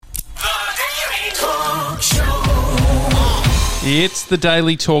It's the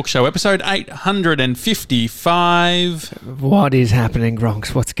Daily Talk Show, episode 855. What is happening,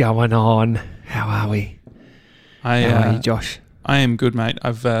 Gronks? What's going on? How are we? How are you, Josh? I am good, mate.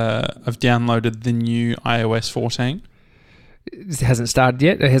 I've downloaded the new iOS 14. It hasn't started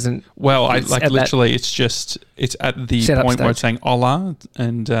yet. It hasn't. Well, it's at the point where it's saying "hola"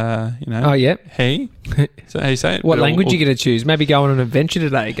 and Oh yeah. Hey. So how you say it? What language are you going to choose? Maybe go on an adventure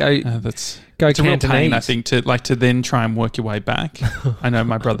today. Go it's Cantonese. A real pain, I think, to then try and work your way back. I know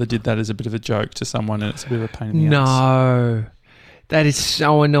my brother did that as a bit of a joke to someone, and it's a bit of a pain in the ass. No, that is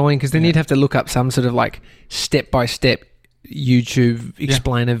so annoying because then you'd have to look up some sort of like step-by-step YouTube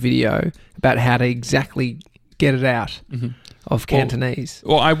explainer video about how to exactly get it out of Cantonese.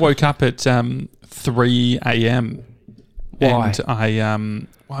 Well, I woke up at 3 a.m. Why? And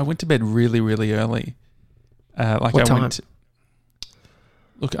I went to bed really, really early. What time?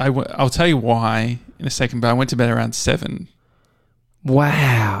 I'll tell you why in a second, but I went to bed around 7.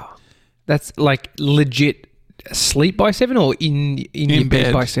 Wow. That's like legit sleep by 7 or in your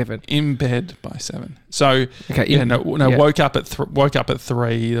bed by 7? In bed by 7. So, okay, woke up at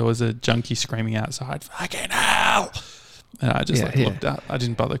 3. There was a junkie screaming outside, "Fucking hell!" And I just looked up. I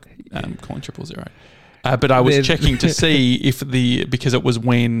didn't bother calling 000. But I was checking to see because it was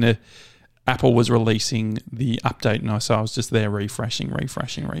when Apple was releasing the update, and so I was just there refreshing,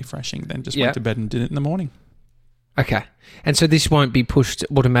 then just went to bed and did it in the morning. Okay. And so this won't be pushed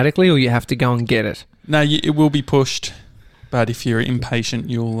automatically, or you have to go and get it? No, it will be pushed, but if you're impatient,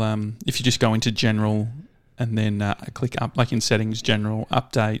 you'll if you just go into general and then click up, like in settings, general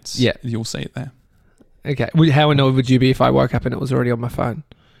updates, you'll see it there. Okay. How annoyed would you be if I woke up and it was already on my phone?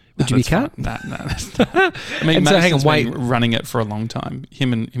 Would you be cut? No. I mean, Madison's been running it for a long time.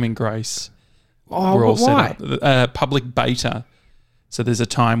 Him and Grace. Oh, were all why? Set up. Public beta. So there's a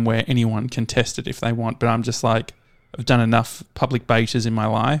time where anyone can test it if they want. But I'm just like, I've done enough public betas in my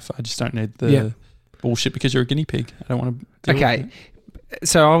life. I just don't need the bullshit because you're a guinea pig. I don't want to. Okay.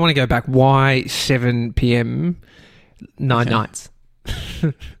 So I want to go back. Why 7 p.m. 9 nights?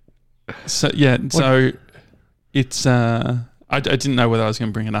 So it's I didn't know whether I was going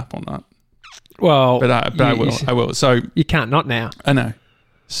to bring it up or not. Well, but I will. So you can't not now. I know.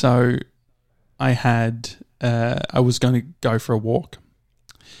 So I was going to go for a walk.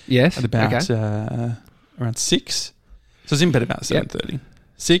 Yes. At about around 6. So I was in bed about 7:30.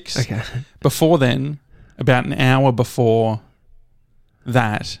 6. Okay. Before then, about an hour before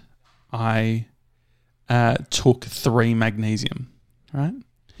that, I took 3 magnesium. Right.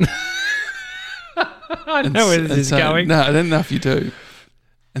 I know where this is going. No, I don't know if you do.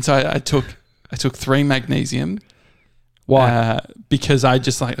 And so I took 3 magnesium. Why? Because I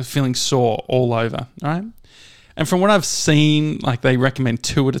just like feeling sore all over, right? And from what I've seen, like they recommend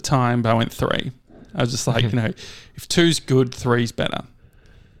 2 at a time, but I went 3. I was just like, if 2's good, 3's better.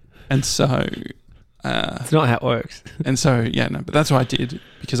 And so it's not how it works. And so but that's what I did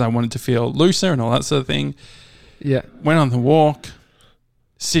because I wanted to feel looser and all that sort of thing. Yeah. Went on the walk,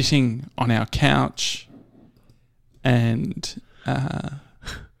 sitting on our couch, and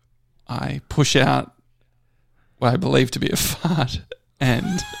I push out what I believe to be a fart,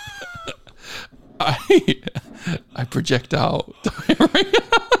 and I projectile diarrhea.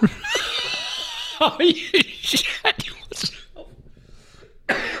 Oh, you shut yourself.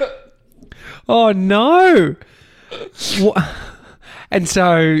 Oh, no. What? And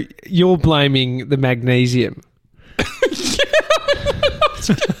so you're blaming the magnesium.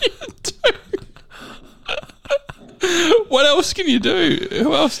 What else can you do?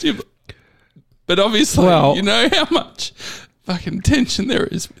 Who else do you... But obviously, you know how much fucking tension there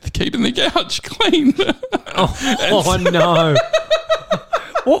is with keeping the couch clean. Oh no.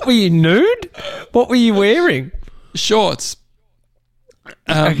 What were you, nude? What were you wearing? Shorts.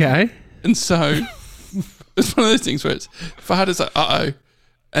 Okay. And so it's one of those things where it's fart is like, uh-oh.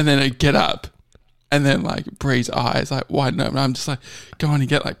 And then I get up and then like Bree's eyes like widen open. I'm just like going to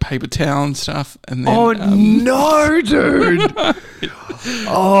get like paper towel and stuff. And then, no, dude.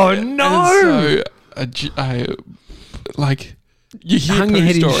 Oh no. And so I like you hear hung poo your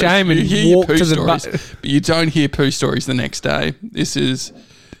head stories. in shame and walked to the stories, but you don't hear poo stories the next day. This is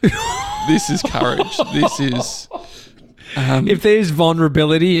courage. This is if there's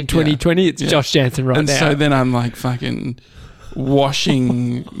vulnerability in 2020, it's Josh Jansen right now. And so then I'm like fucking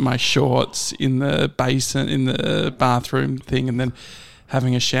washing my shorts in the basin, in the bathroom thing, and then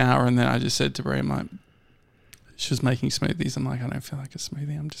having a shower. And then I just said to Bree, I'm like, she was making smoothies. I'm like, I don't feel like a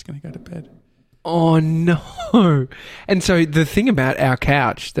smoothie. I'm just going to go to bed. Oh, no. And so the thing about our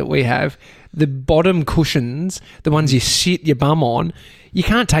couch that we have, the bottom cushions, the ones you sit your bum on, you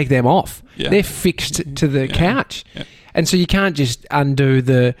can't take them off. Yeah. They're fixed to the couch. Yeah. and so you can't just undo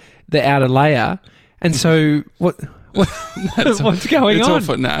the outer layer. And so what's going on?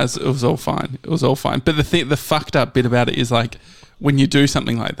 It was all fine. It was all fine. But the fucked up bit about it is like when you do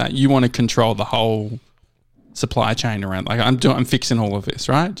something like that, you want to control the whole supply chain around. Like I'm fixing all of this,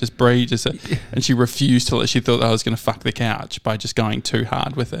 right? Just Brie and she refused to. She thought I was going to fuck the couch by just going too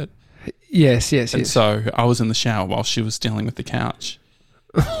hard with it. Yes. And so I was in the shower while she was dealing with the couch.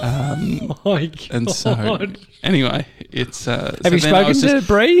 Oh my God. And so anyway, it's. Have you spoken to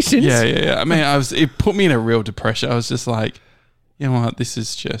Brie since? Yeah. I mean, it put me in a real depression. I was just like, you know what?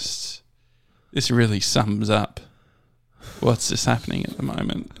 This really sums up what's just happening at the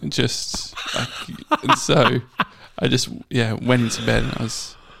moment. And just like, and so I just went into bed and I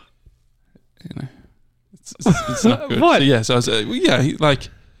was, it's not good. What? So I was like,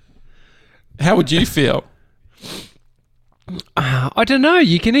 how would you feel? I don't know.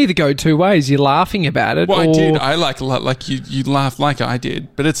 You can either go two ways. You're laughing about it. Well, I did. I like you laughed like I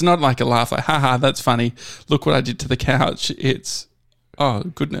did, but it's not like a laugh like, haha, that's funny. Look what I did to the couch. It's, oh,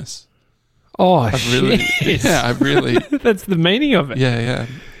 goodness. Oh, shit. I really. That's the meaning of it. Yeah.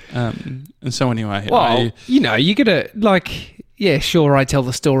 And so anyway. Well, you got to, sure, I tell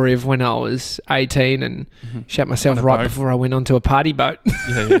the story of when I was 18 and shat myself right before I went onto a party boat.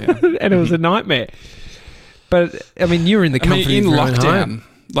 Yeah. And it was a nightmare. But, I mean, you're in the comfort of your own home.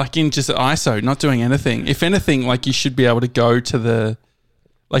 Like in just ISO, not doing anything. If anything, like you should be able to go to the...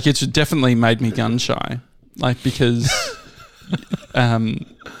 Like it's definitely made me gun shy. Like because...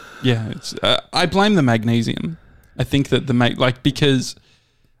 it's, I blame the magnesium. I think that because...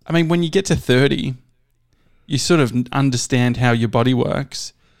 I mean, when you get to 30, you sort of understand how your body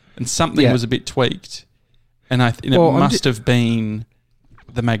works and something was a bit tweaked. And it must have been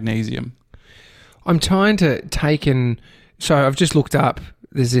the magnesium. I'm trying to so I've just looked up,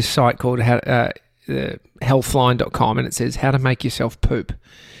 there's this site called healthline.com and it says how to make yourself poop.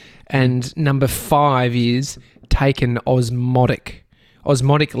 And number 5 is take an osmotic.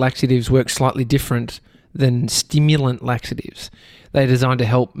 Osmotic laxatives work slightly different than stimulant laxatives. They're designed to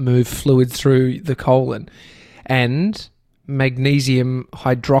help move fluid through the colon. And magnesium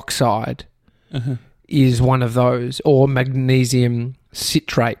hydroxide is one of those, or magnesium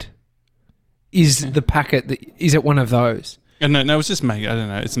citrate. Is the packet is it one of those? No, it's just mega. I don't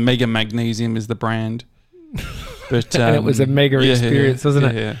know. It's Mega Magnesium is the brand, but and it was a mega experience, wasn't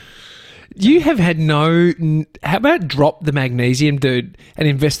it? Yeah. You have had no. How about drop the magnesium, dude, and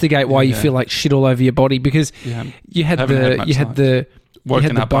investigate why you feel like shit all over your body because you had the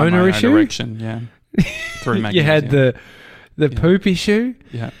boner issue. Erection, through magnesium. You had the poop issue.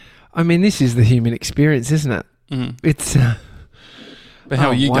 Yeah. I mean, this is the human experience, isn't it? Mm. It's. But how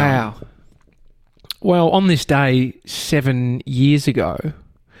are you going? Well, on this day 7 years ago,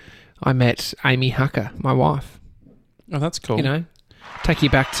 I met Amy Hucker, my wife. Oh, that's cool. Take you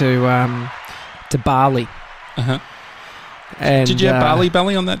back to Bali. Uh-huh. And did you have Bali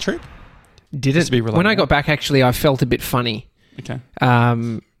belly on that trip? Didn't. When I got back, actually, I felt a bit funny. Okay.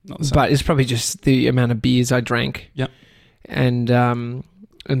 But it's probably just the amount of beers I drank. Yep. And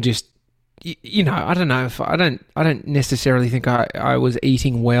just, I don't know if I don't necessarily think I was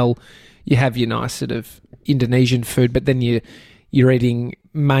eating well. You have your nice sort of Indonesian food, but then you're eating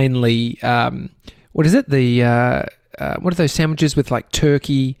mainly what is it? What are those sandwiches with like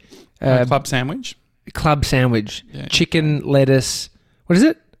turkey? Club sandwich. Club sandwich. Yeah, chicken, lettuce. What is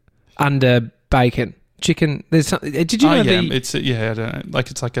it? Under bacon. Chicken. There's something. Did you know I don't know.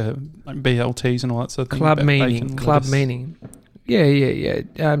 Like it's like a BLTs and all that sort of thing. Club meaning. Club meaning.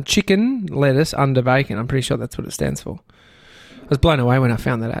 Yeah. Chicken, lettuce, under bacon. I'm pretty sure that's what it stands for. I was blown away when I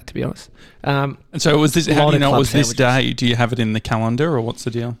found that out, to be honest. And so was this? How do you know it was this day? Do you have it in the calendar, or what's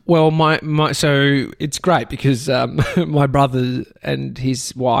the deal? Well, so it's great because my brother and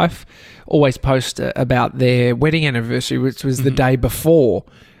his wife always post about their wedding anniversary, which was the day before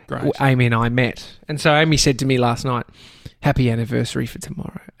Amy and I met. And so Amy said to me last night, "Happy anniversary for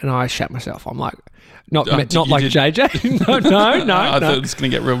tomorrow," and I shat myself. I'm like, not like JJ. no. I thought it was going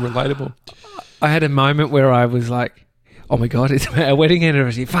to get real relatable. I had a moment where I was like, oh my God, it's our wedding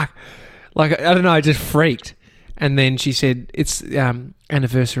anniversary. Fuck. Like, I don't know, I just freaked. And then she said, it's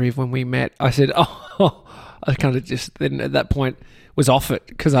anniversary of when we met. I said, I kind of just, then at that point was off it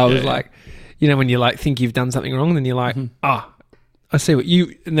because I was like, when you like think you've done something wrong, then you're like, I see what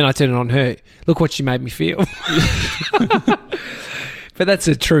you, and then I turn it on her. Look what she made me feel. But that's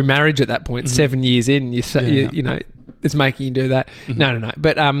a true marriage at that point. 7 years in, it's making you do that. No.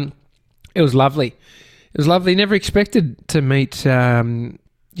 But it was lovely. It was lovely. Never expected to meet, someone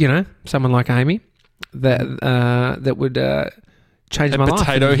like Amy that would change my life.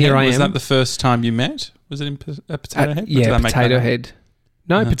 Potato Head, was that the first time you met? Was it in a Potato Head? Yeah, Potato Head.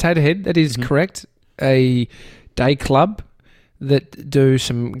 No, Potato Head. That is correct. A day club that do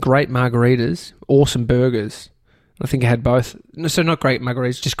some great margaritas, awesome burgers. I think I had both. So not great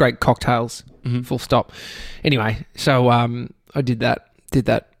margaritas, just great cocktails. Full stop. Anyway, so I did that.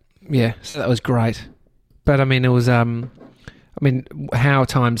 Yeah, so that was great. But I mean, it was. How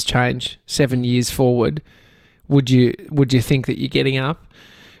times change 7 years forward. Would you think that you're getting up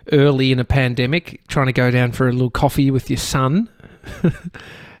early in a pandemic, trying to go down for a little coffee with your son,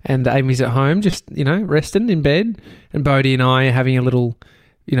 and Amy's at home, just resting in bed, and Bodhi and I are having a little,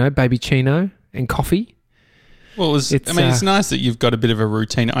 baby chino and coffee. Well, it's nice that you've got a bit of a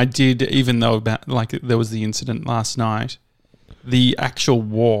routine. I did, even though there was the incident last night, the actual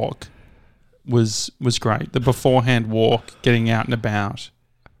walk was great. The beforehand walk, getting out and about.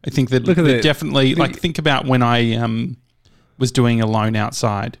 I think that definitely, think about when I was doing Alone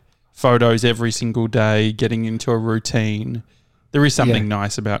Outside, photos every single day, getting into a routine. There is something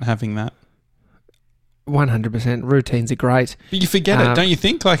nice about having that. 100%. Routines are great. But you forget it, don't you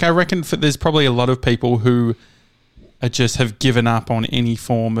think? I reckon there's probably a lot of people who just have given up on any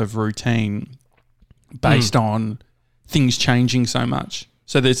form of routine based on things changing so much.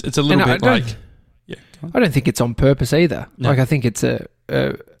 So it's a little bit like... Yeah, I don't think it's on purpose either. No. I think it's a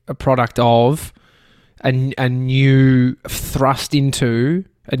product of a new thrust into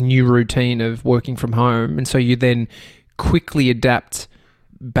a new routine of working from home. And so you then quickly adapt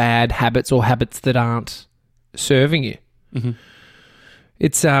bad habits or habits that aren't serving you. Mm-hmm.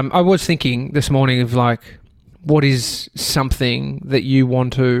 It's I was thinking this morning of what is something that you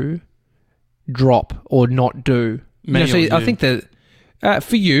want to drop or not do? I think that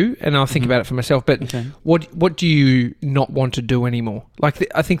for you, and I'll think about it for myself, but what do you not want to do anymore?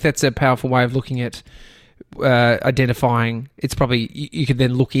 I think that's a powerful way of looking at identifying. It's probably, you could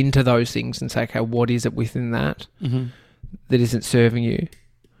then look into those things and say, okay, what is it within that that isn't serving you?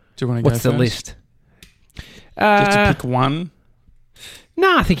 Do you want to What's the list? Just to pick one?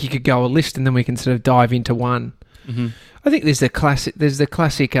 No, I think you could go a list and then we can sort of dive into one. Mm-hmm. I think there's the classic.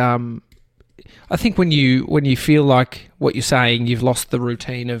 I think when you feel like what you're saying, you've lost the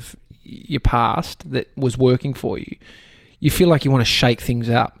routine of your past that was working for you. You feel like you want to shake things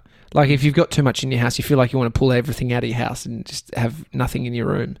up. Like if you've got too much in your house, you feel like you want to pull everything out of your house and just have nothing in your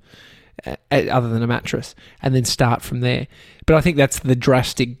room other than a mattress, and then start from there. But I think that's the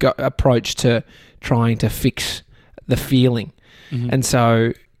drastic approach to trying to fix the feeling. Mm-hmm. And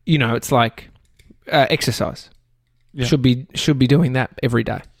so, it's like exercise. Yeah. Should be doing that every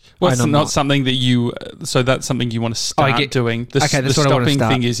day. Well, it's not something that so that's something you want to start doing. The stopping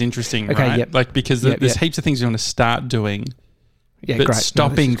thing is interesting, right? Yep. Because there's heaps of things you want to start doing. Yeah, but great.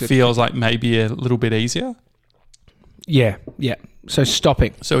 Stopping feels like maybe a little bit easier. Yeah. So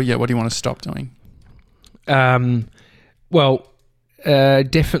stopping. So what do you want to stop doing?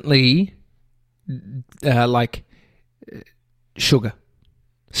 Definitely sugar.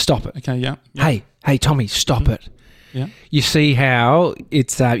 Stop it. Okay, yeah. Hey, Tommy, stop it. Yeah. You see how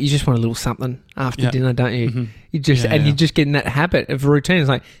it's you just want a little something after dinner, don't you? Mm-hmm. You just get in that habit of routine. It's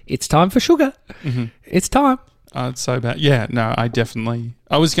like, it's time for sugar. Mm-hmm. It's time. Oh, it's so bad. Yeah, no, I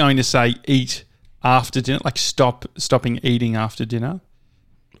was going to say eat after dinner, stopping eating after dinner.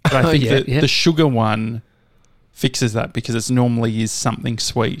 But I think the sugar one fixes that because it's normally is something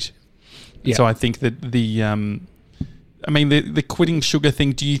sweet. Yeah. So I think that the quitting sugar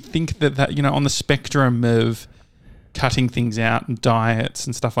thing, do you think that on the spectrum of cutting things out and diets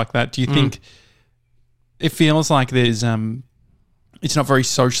and stuff like that, do you think it feels like there's it's not very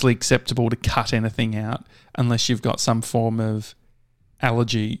socially acceptable to cut anything out unless you've got some form of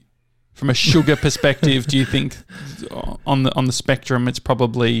allergy? From a sugar perspective, do you think on the spectrum it's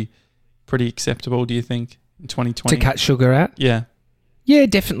probably pretty acceptable, do you think, in 2020? To cut sugar out? Yeah. Yeah,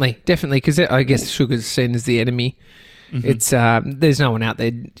 definitely, because I guess sugar's seen as the enemy. Mm-hmm. It's there's no one out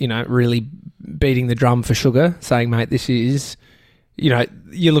there, really beating the drum for sugar, saying, mate, this is,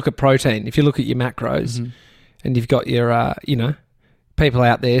 you look at protein. If you look at your macros, and you've got your, people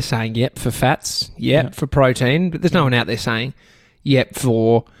out there saying, yep, for fats, for protein, but there's no one out there saying, yep,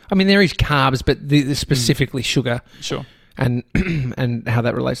 for. I mean, there is carbs, but specifically sugar. Sure. And how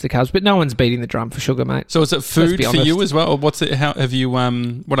that relates to carbs, but no one's beating the drum for sugar, mate. So is it food for you as well, or what's it? How have you?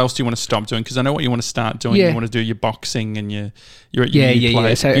 What else do you want to stop doing? Because I know what you want to start doing. Yeah. You want to do your boxing and you're at your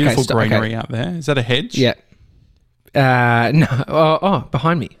place. So, beautiful greenery out there. Is that a hedge? Yeah. No. Oh,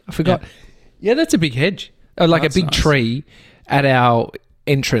 behind me. I forgot. Yeah, that's a big hedge. A big tree at our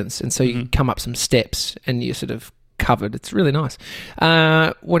entrance, and so you come up some steps and you're sort of covered. It's really nice.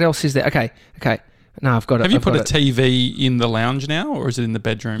 What else is there? Okay. No, I've got it. Have you put a TV in the lounge now, or is it in the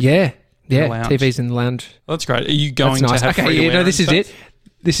bedroom? Yeah. Yeah, TV's in the lounge. Well, that's great. Are you going nice. to have free to wear? This is it.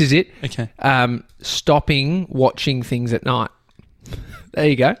 This is it. Okay. Stopping watching things at night. There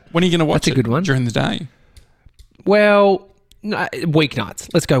you go. When are you going to watch That's a good one. During the day? Well, no,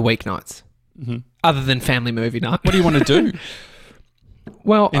 weeknights. Let's go weeknights. Mm-hmm. Other than family movie night. What do you want to do?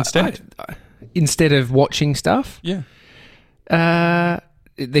 Well, instead of watching stuff, yeah,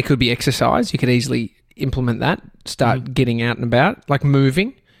 there could be exercise. You could easily implement that. Start getting out and about, like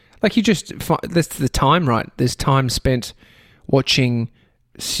moving. Like that's the time, right? There's time spent watching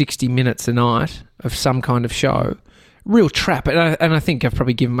 60 minutes a night of some kind of show. Real trap, and I think I've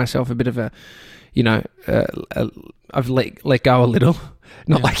probably given myself a bit of a, I've let go a little.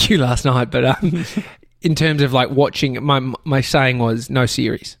 Not like you last night, but in terms of like watching, my saying was no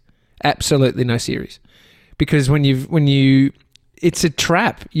series, absolutely no series, because when you, it's a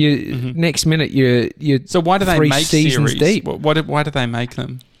trap. You next minute you're so why do they make series? Deep. Why do they make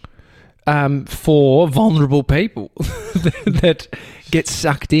them? For vulnerable people that get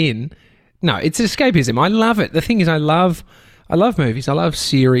sucked in. No, it's escapism. I love it. The thing is, I love movies. I love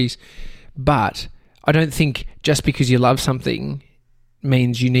series, but I don't think just because you love something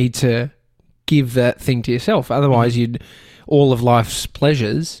means you need to give that thing to yourself. Otherwise, all of life's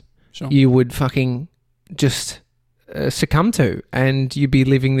pleasures, you would fucking just succumb to, and you'd be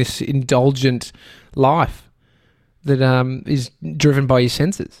living this indulgent life that is driven by your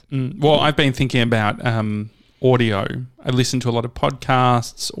senses. Well, I've been thinking about audio. I listen to a lot of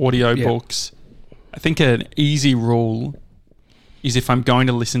podcasts, audio books. I think an easy rule is if I'm going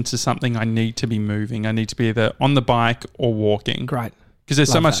to listen to something, I need to be moving. I need to be either on the bike or walking. Great. Because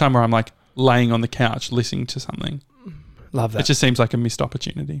there's so much time where I'm like laying on the couch listening to something. Love that. It just seems like a missed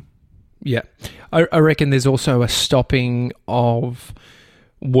opportunity. Yeah. I reckon there's also a stopping of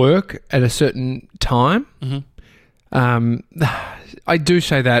work at a certain time. Mm-hmm. I do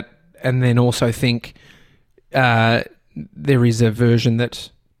say that, and then also think there is a version that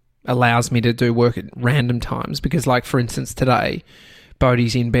allows me to do work at random times, because, like, for instance, today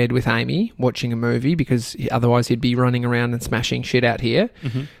Bodie's in bed with Amy watching a movie because otherwise he'd be running around and smashing shit out here.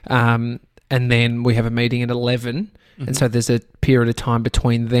 Mm-hmm. And then we have a meeting at 11, and so there's a period of time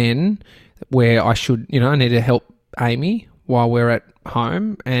between then where I should, I need to help Amy while we're at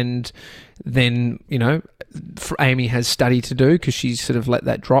home, and then, Amy has study to do because she's sort of let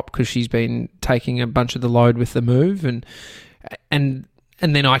that drop because she's been taking a bunch of the load with the move, and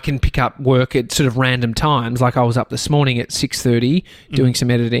then I can pick up work at sort of random times. Like I was up this morning at 6:30 doing some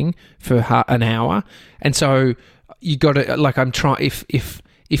editing for an hour, and so you got to, like, I'm trying.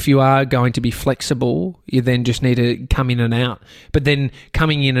 If you are going to be flexible, you then just need to come in and out. But then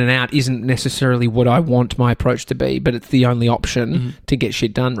coming in and out isn't necessarily what I want my approach to be, but it's the only option to get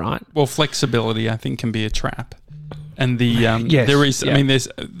shit done, right? Well, flexibility, I think, can be a trap. And there is, I mean,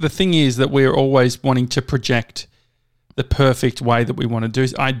 the thing is that we're always wanting to project the perfect way that we want to do.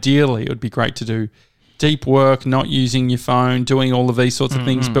 Ideally, it would be great to do deep work, not using your phone, doing all of these sorts of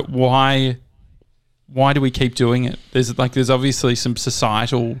things, but why do we keep doing it? There's obviously some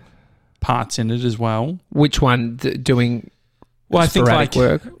societal parts in it as well. Which one? Doing I think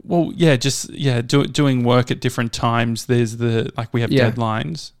work? Well, doing work at different times. There's we have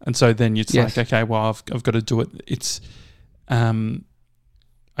deadlines, and so then it's like, okay, well, I've got to do it. It's I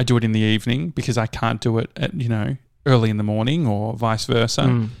do it in the evening because I can't do it at early in the morning or vice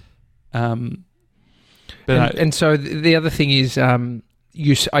versa. And so the other thing is.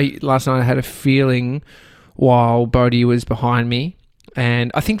 Last night I had a feeling while Bodhi was behind me,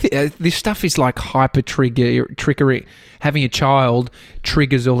 and I think this stuff is like trickery. Having a child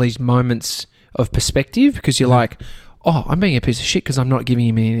triggers all these moments of perspective because you're like, oh, I'm being a piece of shit because I'm not giving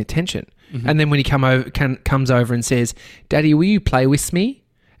him any attention. Mm-hmm. And then when he comes over and says, "Daddy, will you play with me?"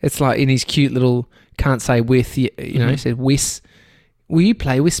 It's like in his cute little, can't say with, he said, "With, will you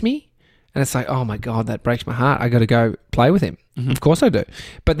play with me?" And it's like, oh my God, that breaks my heart. I got to go play with him. Mm-hmm. Of course I do.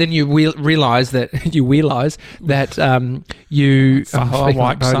 But then you realize that you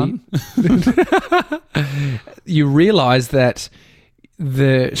son. You realize that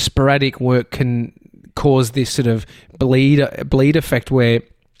the sporadic work can cause this sort of bleed effect where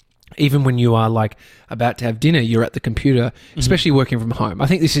even when you are like about to have dinner, you're at the computer, especially working from home. I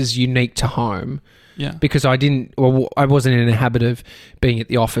think this is unique to home. Yeah. Because I wasn't in a habit of being at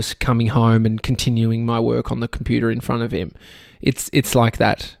the office, coming home and continuing my work on the computer in front of him. It's like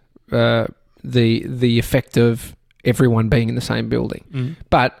that, the effect of everyone being in the same building.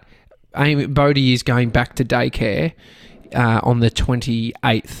 But Bodhi is going back to daycare on the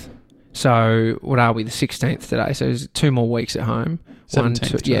 28th. So what are we, the 16th today? So there's 2 more weeks at home.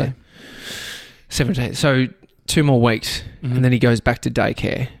 17th. 17th. So 2 more weeks and then he goes back to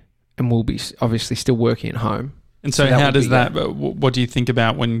daycare. and we'll be obviously still working at home. And so how does that, what do you think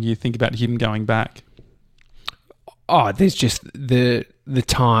about when you think about him going back? Oh, there's just the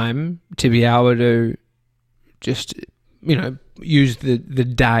time to be able to just, use the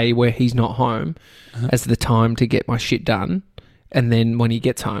day where he's not home as the time to get my shit done. And then when he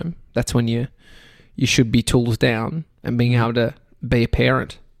gets home, that's when you should be tools down and being able to be a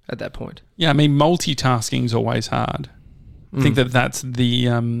parent at that point. Yeah, I mean, multitasking is always hard. I think that's the,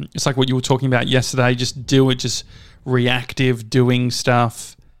 it's like what you were talking about yesterday, just do it, just reactive, doing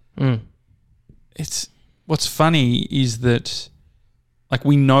stuff. It's, what's funny is that, like,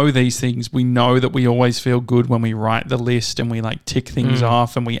 we know these things. We know that we always feel good when we write the list and we, like, tick things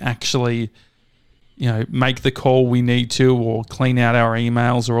off and we actually, make the call we need to or clean out our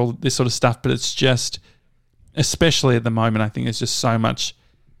emails or all this sort of stuff. But it's just, especially at the moment, I think there's just so much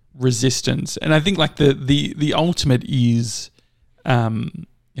resistance. And I think, like, the ultimate is,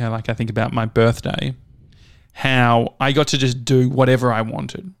 like, I think about my birthday, how I got to just do whatever I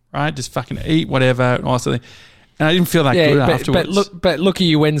wanted, right? Just fucking eat whatever and all that. And I didn't feel that good afterwards. But look at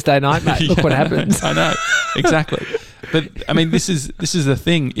you Wednesday night, mate. Look what happens. I know. Exactly. But I mean, this is the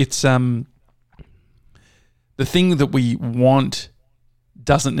thing. It's the thing that we want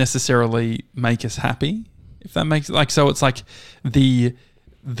doesn't necessarily make us happy, if that makes like so. It's like the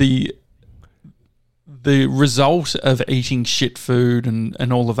result of eating shit food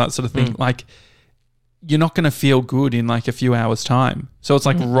and all of that sort of thing. Like, you're not going to feel good in like a few hours' time. So it's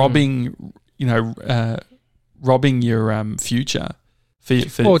like robbing your future for your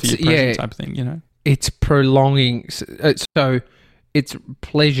present type of thing, It's prolonging. So it's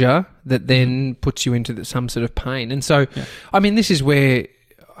pleasure that then puts you into some sort of pain. And so, I mean, this is where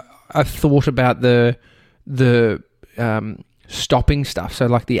I've thought about the stopping stuff. So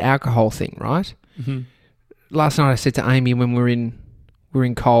like the alcohol thing, right? Mm-hmm. Last night I said to Amy when we were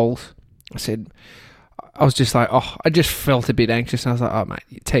in Coles, I was just like, I just felt a bit anxious. And I was like,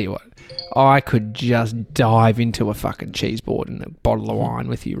 mate, tell you what, I could just dive into a fucking cheese board and a bottle of wine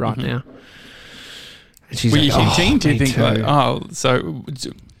with you right now. And she's were you hinting? Do you think so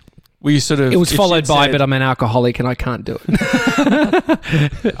were you sort of... It was followed by, but I'm an alcoholic and I can't do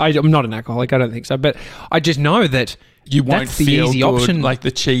it. I'm not an alcoholic, I don't think so. But I just know that you won't that's the feel easy good, option. like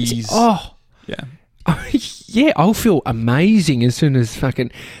the cheese. Yeah. Yeah, I'll feel amazing as soon as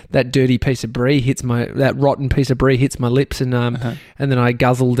fucking that dirty piece of brie that rotten piece of brie hits my lips, and then I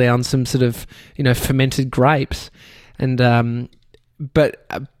guzzle down some sort of fermented grapes, and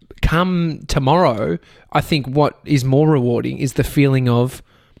but come tomorrow, I think what is more rewarding is the feeling of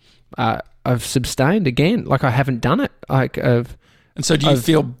I've sustained again, like I haven't done it, and so do you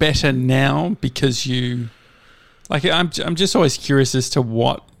feel better now because you like? I'm just always curious as to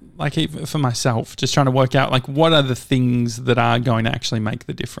what. Like, for myself, just trying to work out, like, what are the things that are going to actually make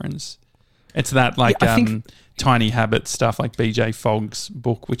the difference? It's that, like, Tiny Habits stuff, like BJ Fogg's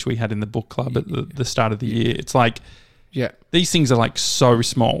book, which we had in the book club at the start of the year. It's like, these things are, like, so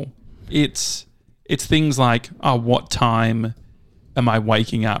small. It's things like, what time am I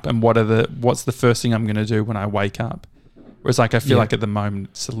waking up? And what's the first thing I'm going to do when I wake up? Whereas, like, I feel like at the moment,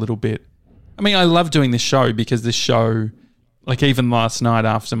 it's a little bit... I mean, I love doing this show because this show... Like, even last night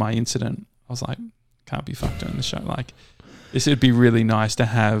after my incident, I was like, can't be fucked doing the show. Like, this would be really nice to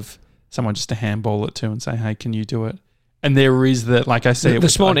have someone just to handball it to and say, hey, can you do it? And there is that, like I said...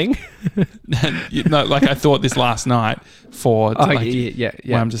 This morning? Like I thought this last night for... where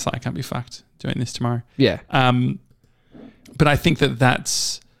I'm just like, I can't be fucked doing this tomorrow. Yeah. But I think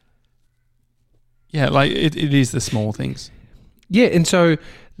that's... Yeah, like, it is the small things. Yeah, and so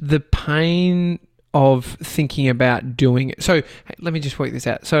the pain... of thinking about doing it. So let me just work this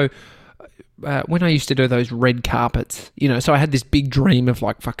out. So when I used to do those red carpets, so I had this big dream of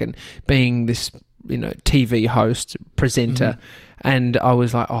like fucking being this, TV host, presenter. And I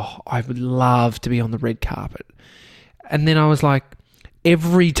was like, I would love to be on the red carpet. And then I was like,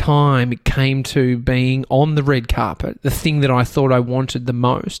 every time it came to being on the red carpet, the thing that I thought I wanted the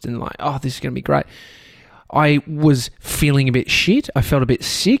most and like, this is going to be great, I was feeling a bit shit. I felt a bit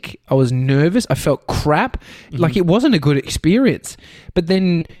sick. I was nervous. I felt crap. Like, it wasn't a good experience. But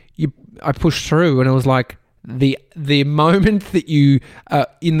then I pushed through, and it was like the moment that you are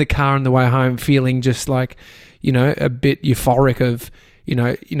in the car on the way home feeling just like, a bit euphoric of,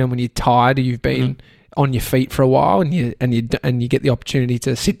 when you're tired or you've been on your feet for a while and you get the opportunity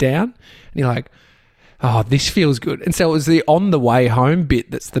to sit down and you're like, this feels good. And so it was the on the way home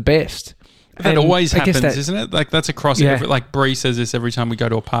bit that's the best. That always happens, isn't it? Like, that's across every... Like, Bree says this every time we go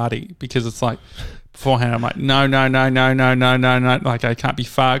to a party because it's like, beforehand, I'm like, no. Like, I can't be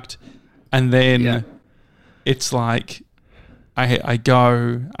fucked. And then it's like, I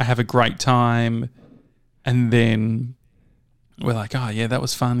go, I have a great time, and then we're like, oh yeah, that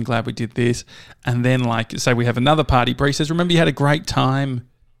was fun. Glad we did this. And then like, say we have another party. Bree says, remember you had a great time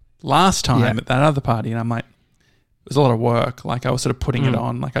last time at that other party? And I'm like, it was a lot of work. Like I was sort of putting it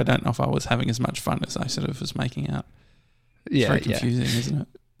on. Like I don't know if I was having as much fun as I sort of was making out. It's very confusing, isn't it?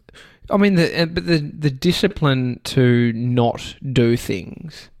 I mean, the discipline to not do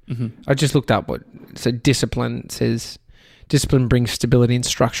things. Mm-hmm. I just looked up discipline says discipline brings stability and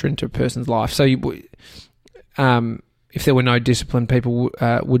structure into a person's life. So if there were no discipline, people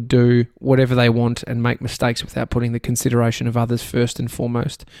would do whatever they want and make mistakes without putting the consideration of others first and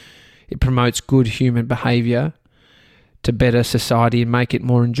foremost. It promotes good human behaviour to better society and make it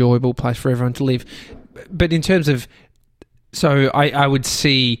more enjoyable place for everyone to live. But in terms of, so I would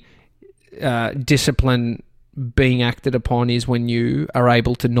see discipline being acted upon is when you are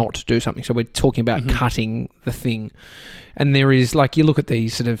able to not do something. So we're talking about cutting the thing. And there is, like, you look at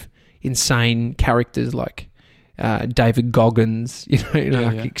these sort of insane characters like David Goggins,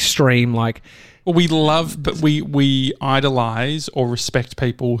 extreme, like... Well, we love, but we idolise or respect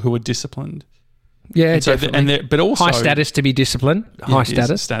people who are disciplined. Yeah, definitely. But also... High status to be disciplined. High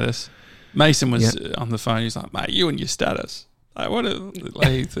status. Mason was on the phone. He's like, mate, you and your status. Like, what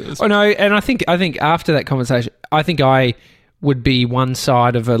oh, no, and I think after that conversation, I think I would be one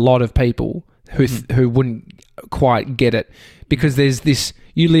side of a lot of people who wouldn't quite get it, because there's this,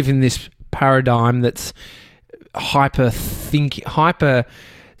 you live in this paradigm that's hyper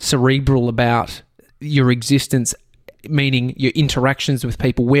cerebral about your existence, meaning your interactions with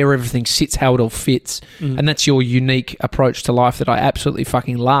people, where everything sits, how it all fits, and that's your unique approach to life that I absolutely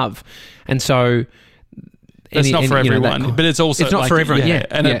fucking love. And so it's not for everyone, but it's also it's not for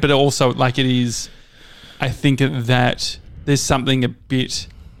everyone. But also, like, it is. I think that there's something a bit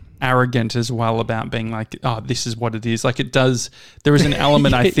arrogant as well about being like, oh, this is what it is. Like, it does. There is an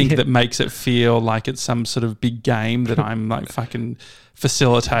element I think that makes it feel like it's some sort of big game that I'm like fucking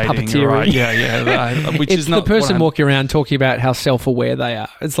facilitating, right? Yeah. Which it's is not the person walking around talking about how self-aware they are.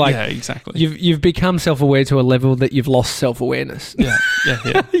 It's like, yeah, exactly. You've become self-aware to a level that you've lost self-awareness. Yeah.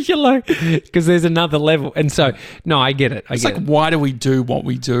 You're like, because there's another level, and so no, I get it. It's like, why do we do what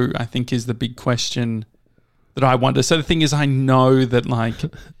we do? I think is the big question that I wonder. So the thing is, I know that, like,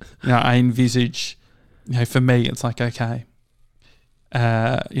 I envisage, for me, it's like, okay,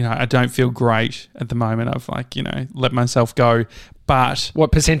 I don't feel great at the moment. I've let myself go. But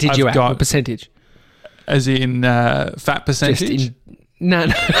what percentage you at? What percentage? As in fat percentage? No.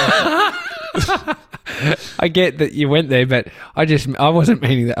 I get that you went there, but I wasn't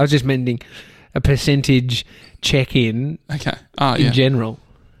meaning that. I was just meaning a percentage check-in. Okay. In general.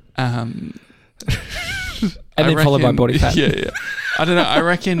 And then followed by body fat. Yeah. I don't know. I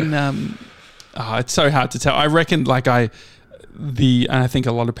reckon. It's so hard to tell. I reckon, and I think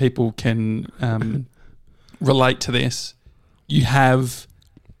a lot of people can relate to this. You have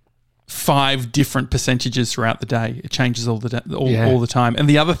 5 different percentages throughout the day. It changes all the time. And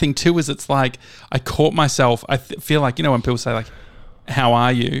the other thing too is, it's like, I caught myself. I feel like, when people say like, "How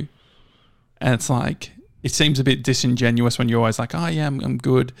are you?" and it's like, it seems a bit disingenuous when you're always like, "Oh yeah, I'm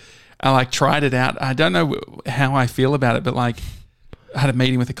good." I tried it out. I don't know how I feel about it, but I had a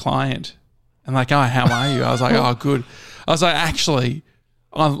meeting with a client and like, "Oh, how are you?" I was like, "Oh, good." I was like, actually,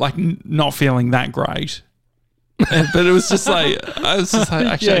 I'm not feeling that great. But it was just like,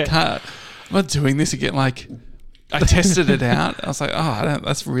 actually, I can't. I'm not doing this again. Like, I tested it out. I was like,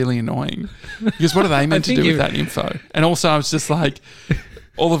 that's really annoying. Because what are they meant to do with that info? And also, I was just like,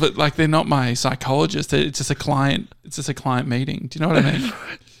 all of it, like, they're not my psychologist. It's just a client. It's just a client meeting. Do you know what I mean?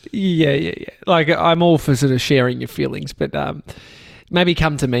 Yeah. Like, I'm all for sort of sharing your feelings, but maybe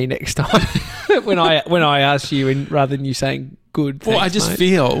come to me next time when I ask you, rather than you saying good. Well, thanks, I just mate.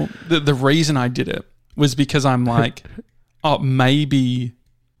 feel that the reason I did it was because I'm like, maybe,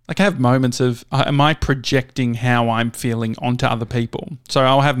 like, I have moments of, am I projecting how I'm feeling onto other people? So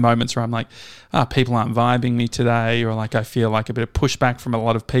I'll have moments where I'm like, people aren't vibing me today, or like I feel like a bit of pushback from a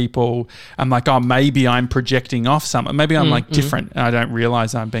lot of people. I'm like, maybe I'm projecting off something. Maybe I'm different, and I don't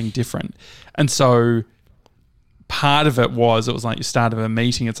realize I'm being different. And so part of it was like you start of a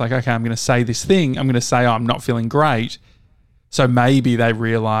meeting. It's like, okay, I'm going to say this thing. I'm going to say, I'm not feeling great. So maybe they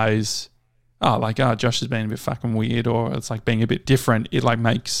realize, Josh has been a bit fucking weird, or it's like being a bit different. It like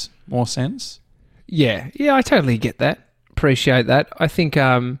makes more sense. Yeah, I totally get that. Appreciate that. I think,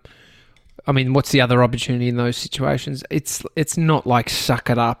 what's the other opportunity in those situations? It's not like suck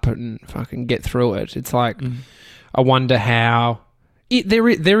it up and fucking get through it. It's like, I wonder how there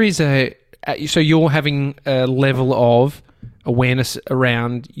is so you're having a level of awareness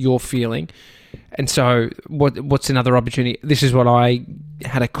around your feeling. And so what's another opportunity? This is what I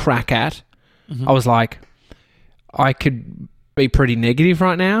had a crack at. Mm-hmm. I was like, I could be pretty negative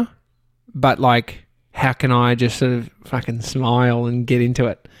right now, but like, how can I just sort of fucking smile and get into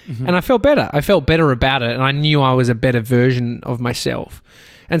it? Mm-hmm. And I felt better. I felt better about it, and I knew I was a better version of myself.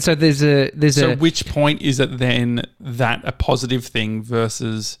 And so So which point is it then that a positive thing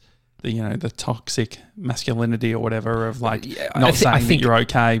versus the toxic masculinity or whatever of like saying that you're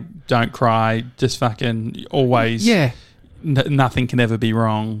okay, don't cry, just fucking always. Yeah. Nothing can ever be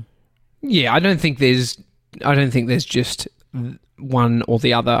wrong. Yeah, I don't think there's just one or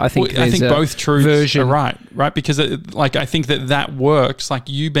the other. I think both truths are right? Because I think that works. Like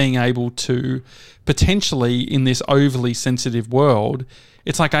you being able to potentially in this overly sensitive world,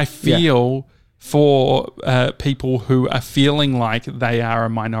 it's like I feel for people who are feeling like they are a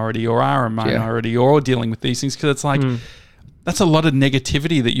minority or are a minority or dealing with these things, because it's like that's a lot of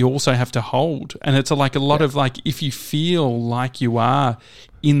negativity that you also have to hold, and it's like a lot of like if you feel like you are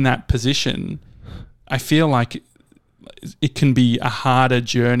in that position, I feel like it can be a harder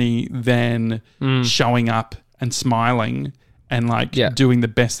journey than showing up and smiling and like doing the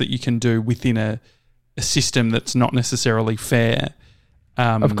best that you can do within a system that's not necessarily fair.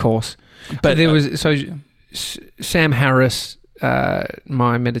 Of course. But there was... So Sam Harris,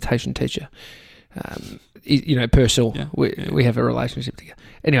 my meditation teacher, personal, we have a relationship together.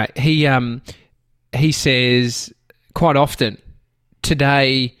 Anyway, he says quite often,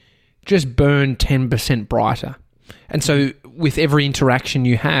 today, just burn 10% brighter. And so with every interaction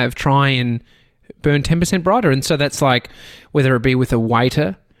you have, try and burn 10% brighter. And so that's like, whether it be with a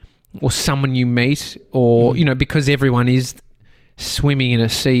waiter or someone you meet or, because everyone is swimming in a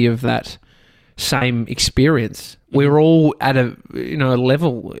sea of that same experience. We're all at a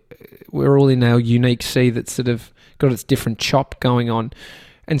level, we're all in our unique sea that's sort of got its different chop going on.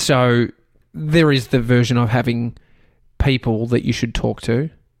 And so there is the version of having people that you should talk to.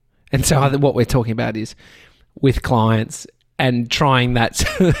 And so what we're talking about is with clients and trying that.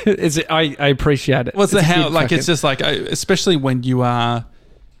 I appreciate it. What's it's just like, especially when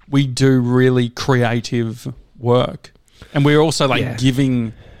we do really creative work. And we're also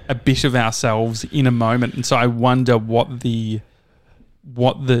giving a bit of ourselves in a moment. And so I wonder what the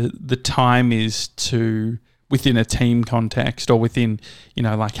time is to within a team context or within,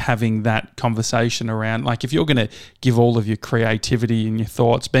 having that conversation around, like if you're going to give all of your creativity and your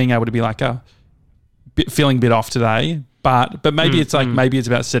thoughts, being able to be like, feeling a bit off today, but maybe maybe it's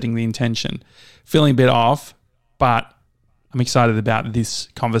about setting the intention, feeling a bit off, but I'm excited about this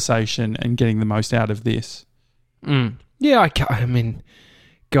conversation and getting the most out of this. Yeah, I mean,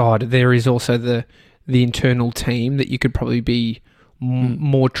 God, there is also the internal team that you could probably be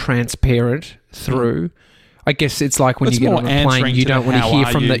more transparent through. I guess it's like when you get on a plane, you don't want to hear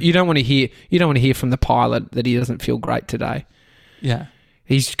from you don't want to hear from the pilot that he doesn't feel great today. Yeah.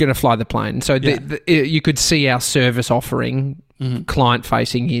 He's going to fly the plane. So you could see our service offering,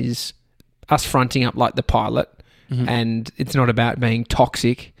 client-facing, is us fronting up like the pilot, and it's not about being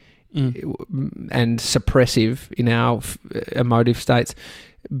toxic and suppressive in our emotive states.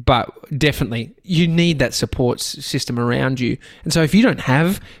 But definitely, you need that support system around you. And so if you don't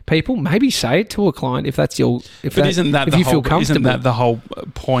have people, maybe say it to a client if that's your... If you feel comfortable. Isn't that the whole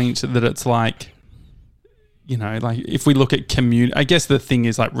point that it's like... like if we look at community, I guess the thing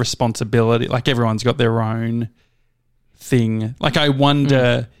is like responsibility, like everyone's got their own thing. Like I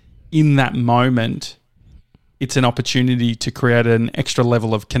wonder in that moment, it's an opportunity to create an extra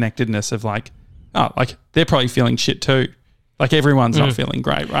level of connectedness of like, like they're probably feeling shit too. Like everyone's not feeling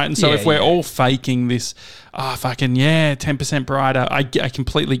great, right? And so if we're all faking this, 10% brighter, I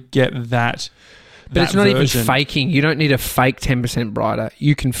completely get that. But it's not even faking. You don't need a fake 10% brighter.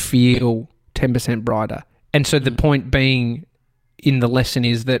 You can feel 10% brighter. And so the point being in the lesson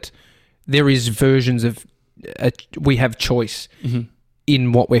is that there is versions of we have choice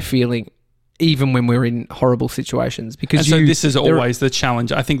in what we're feeling, even when we're in horrible situations. Because this is always the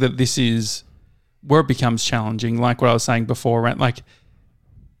challenge. I think that this is where it becomes challenging. Like what I was saying before, right? Like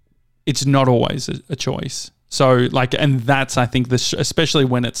it's not always a choice. So and that's, I think, especially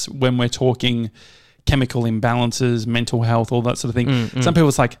when we're talking chemical imbalances, mental health, all that sort of thing. Some people,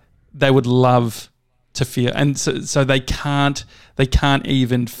 it's like they would love to feel, and so they can't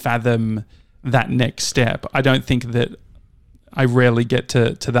even fathom that next step. I don't think that I rarely get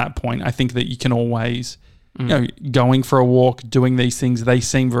to that point. I think that you can always, going for a walk, doing these things, they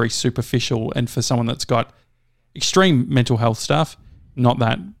seem very superficial, and for someone that's got extreme mental health stuff, not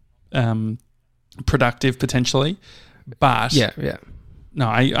that productive potentially. But no,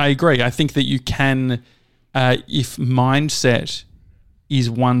 I agree. I think that you can, if mindset is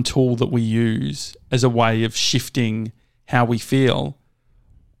one tool that we use as a way of shifting how we feel,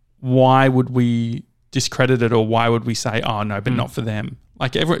 why would we discredit it, or why would we say, oh, no, but not for them?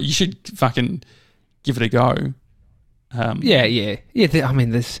 Like, you should fucking give it a go. Yeah. I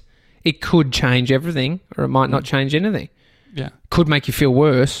mean, it could change everything, or it might not change anything. Yeah. Could make you feel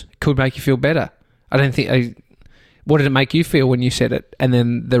worse. Could make you feel better. I don't think... what did it make you feel when you said it? And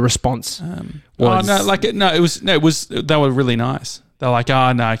then the response was... it was... They were really nice. They're like,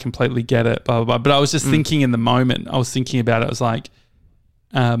 oh, no, I completely get it, blah, blah, blah. But I was just thinking in the moment, I was thinking about it, I was like...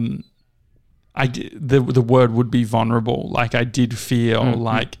 the word would be vulnerable. Like, I did feel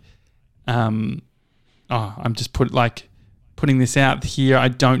like... I'm just putting this out here. I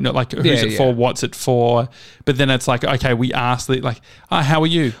don't know, like, who's it for? What's it for? But then it's like, okay, we asked, like, how are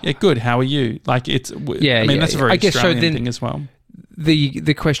you? Yeah, good. How are you? Like, it's, that's a very Australian thing as well.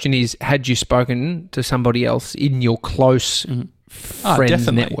 The question is, had you spoken to somebody else in your close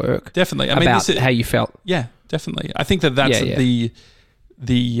friend network? Definitely. About how you felt? Yeah, definitely. I think that's I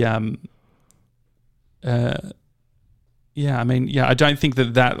don't think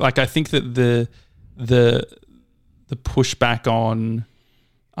that like, I think that the pushback on,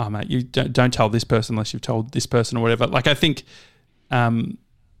 oh, mate, you don't tell this person unless you've told this person or whatever. Like, I think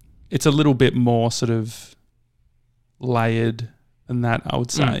it's a little bit more sort of layered than that, I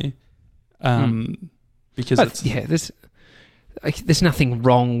would say, because there's nothing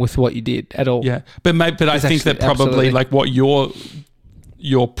wrong with what you did at all. Yeah, but I think that probably like what your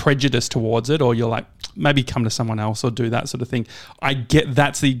prejudice towards it, or you're like, maybe come to someone else or do that sort of thing. I get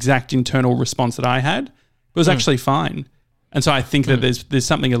that's the exact internal response that I had. It was actually fine. And so I think that there's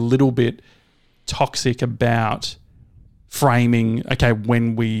something a little bit toxic about framing, okay,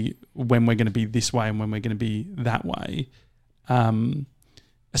 when we're going to be this way and when we're going to be that way.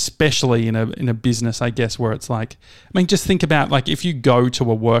 Especially in a business, I guess, where it's like, I mean, just think about, like, if you go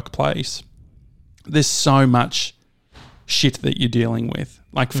to a workplace, there's so much shit that you're dealing with.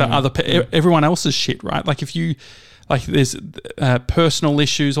 Like, for everyone else's shit, right? Like, if you... Like, there's personal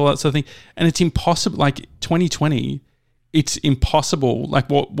issues, all that sort of thing. And it's impossible, like 2020, it's impossible. Like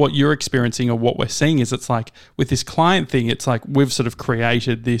what you're experiencing or what we're seeing is, it's like with this client thing, it's like we've sort of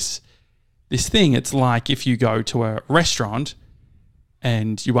created this thing. It's like if you go to a restaurant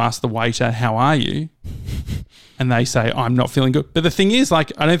and you ask the waiter, how are you? And they say, I'm not feeling good. But the thing is,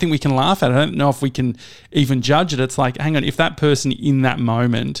 like, I don't think we can laugh at it. I don't know if we can even judge it. It's like, hang on, if that person in that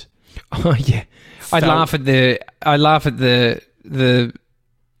moment... Oh, yeah. I laugh at the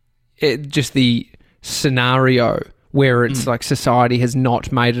scenario where it's like society has not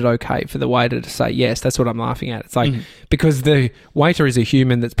made it okay for the waiter to say yes. That's what I'm laughing at. It's like because the waiter is a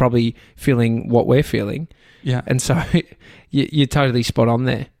human that's probably feeling what we're feeling. Yeah. And so you're totally spot on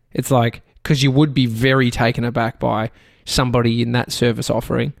there. It's like, because you would be very taken aback by somebody in that service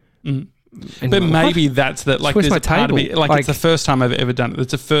offering. But maybe that's that, like, there's a part of me, like, it's the first time I've ever done it.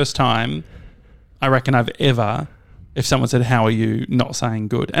 It's the first time I reckon I've ever, if someone said, how are you, not saying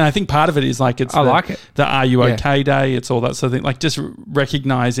good. And I think part of it is like, it's the are you okay day. It's all that sort of thing. Like, just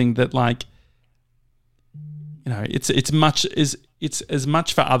recognizing that, like, you know, it's as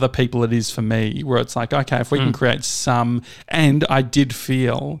much for other people it is for me, where it's like, okay, if we can create some, and I did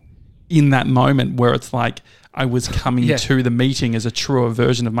feel in that moment where it's like I was coming to the meeting as a truer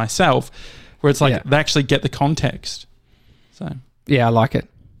version of myself, where it's like they actually get the context. So yeah, I like it.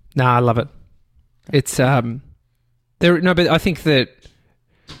 No, I love it. It's but I think that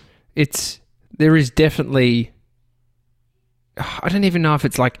there is definitely, I don't even know if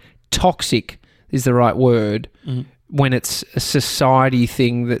it's like toxic is the right word when it's a society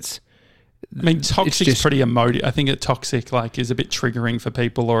thing that's, I mean, toxic is pretty emotive. I think toxic, like, is a bit triggering for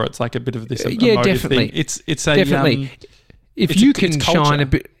people, or it's like a bit of this emotive definitely. thing. It's a definitely. If you can shine a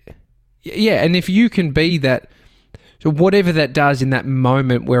bit, and if you can be that, so whatever that does in that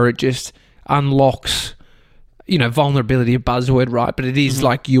moment where it just unlocks, you know, vulnerability, a buzzword, right? But it is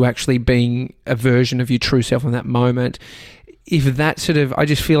like you actually being a version of your true self in that moment. If that sort of, I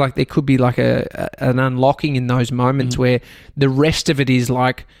just feel like there could be like an unlocking in those moments where the rest of it is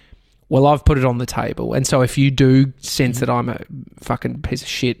like, well, I've put it on the table. And so if you do sense that I'm a fucking piece of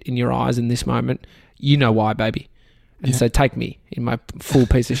shit in your eyes in this moment, you know why, baby. And so take me in my full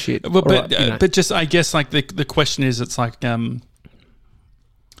piece of shit. But just, I guess, like, the question is, it's like,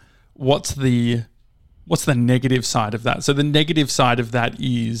 what's the negative side of that? So the negative side of that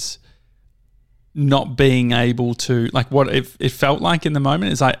is not being able to, like, what it felt like in the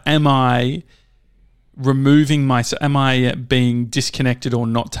moment is like, am I removing myself? Am I being disconnected or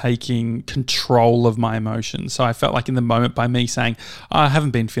not taking control of my emotions? So I felt like in the moment, by me saying, I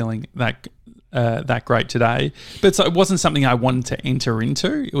haven't been feeling that that great today. But so it wasn't something I wanted to enter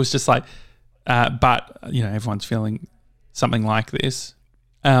into. It was just like, but everyone's feeling something like this.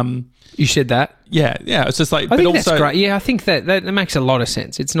 You said that? Yeah. It's just like, I think that's great. Yeah, I think that makes a lot of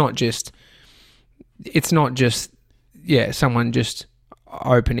sense. It's not just someone just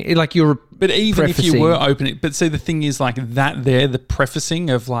opening it, like you're. But even if you were opening, but see, the thing is like that there, the prefacing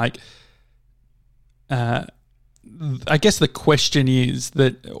of like, I guess the question is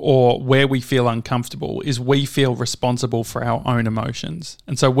that, or where we feel uncomfortable is we feel responsible for our own emotions.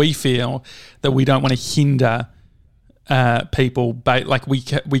 And so we feel that we don't want to hinder people, but like we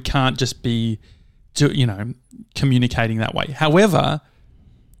can't just be, communicating that way. However,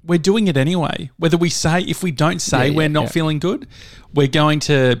 we're doing it anyway. If we don't say we're not feeling good, we're going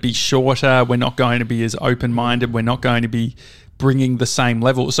to be shorter. We're not going to be as open-minded. We're not going to be bringing the same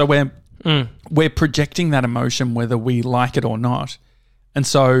level. So we're projecting that emotion whether we like it or not. And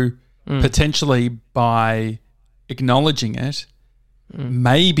so potentially by acknowledging it,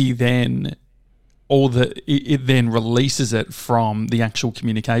 maybe then it then releases it from the actual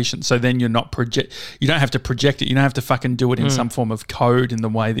communication. So then you don't have to project it. You don't have to fucking do it in some form of code in the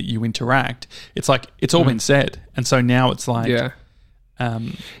way that you interact. It's like it's all been said. And so now it's like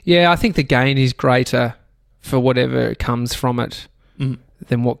I think the gain is greater for whatever comes from it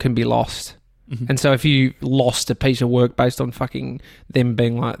than what can be lost. Mm-hmm. And so if you lost a piece of work based on fucking them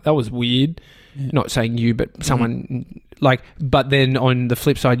being like, that was weird, not saying you, but someone but then on the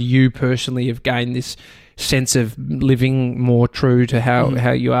flip side, you personally have gained this sense of living more true to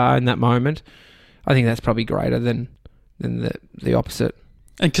how you are in that moment. I think that's probably greater than the opposite.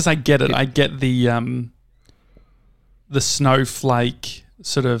 And because I get it. I get the snowflake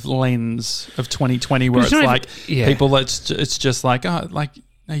sort of lens of 2020 where it's like people, it's just like, oh, like,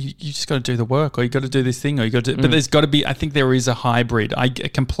 no, you just got to do the work, or you got to do this thing, or you got to but there's got to be, I think there is a hybrid. I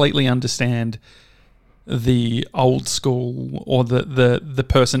completely understand the old school or the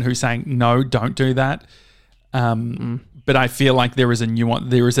person who's saying, no, don't do that. But I feel like there is a nuance,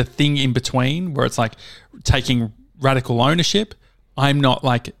 there is a thing in between where it's like taking radical ownership. I'm not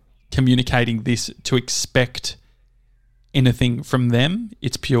like communicating this to expect anything from them.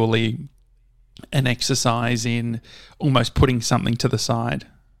 It's purely an exercise in almost putting something to the side.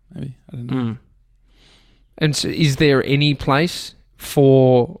 Maybe, I don't know. And so is there any place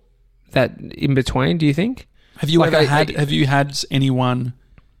for that in between, do you think? Have you have you had anyone,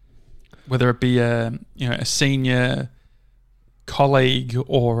 whether it be a senior colleague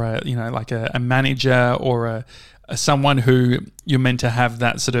or a manager or a someone who you're meant to have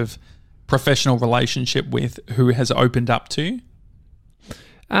that sort of professional relationship with, who has opened up to you?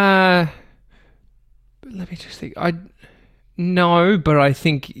 Let me just think. No, but I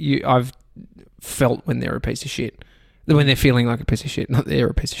think I've felt when they're a piece of shit. When they're feeling like a piece of shit, not they're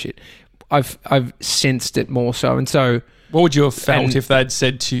a piece of shit. I've sensed it more so, and so. What would you have felt if they'd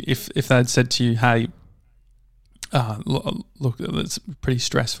said to you, if they'd said to you, "Hey, look, it's pretty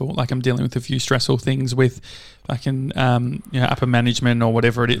stressful. Like, I'm dealing with a few stressful things with, like, upper management or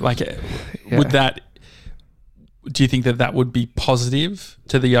whatever it is." Like, would that? Do you think that would be positive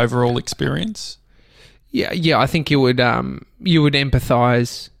to the overall experience? Yeah. I think you would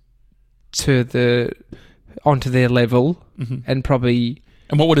empathise onto their level, and probably.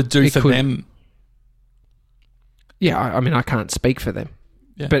 And what would it do for them? Yeah, I mean, I can't speak for them,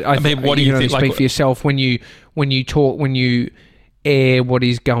 yeah. But I mean, what do you think? Speak for yourself when you talk, when you air what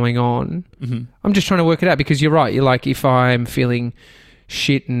is going on. I'm just trying to work it out, because you're right. You're like, if I'm feeling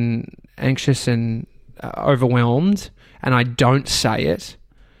shit and anxious and overwhelmed, and I don't say it,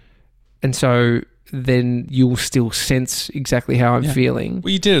 and so then you'll still sense exactly how I'm feeling.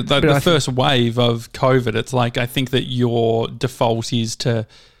 Well, you did. The first wave of COVID, it's like, I think that your default is to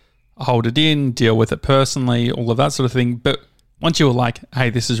hold it in, deal with it personally, all of that sort of thing. But once you were like, hey,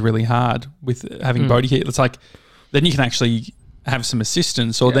 this is really hard with having Bodhi here, it's like, then you can actually have some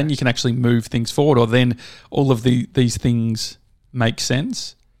assistance, or then you can actually move things forward, or then all of these things make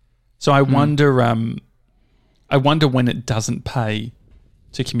sense. So I wonder when it doesn't pay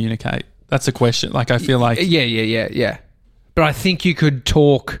to communicate. That's a question. Like, I feel like... Yeah. But I think you could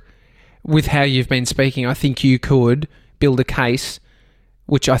talk with how you've been speaking. I think you could build a case,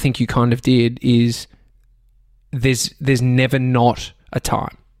 which I think you kind of did, is there's never not a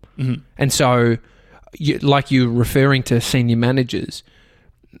time. And so, like you're referring to senior managers,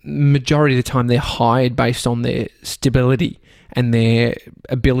 majority of the time they're hired based on their stability and their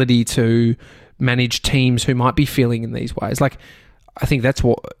ability to manage teams who might be feeling in these ways. Like, I think that's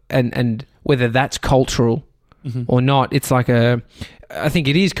what, and whether that's cultural or not, it's like I think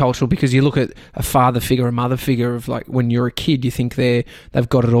it is cultural, because you look at a father figure, a mother figure of, like, when you're a kid, you think they've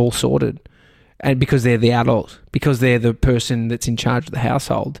got it all sorted. and because they're the adult, because they're the person that's in charge of the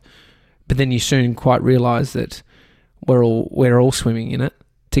household. But then you soon quite realise that we're all swimming in it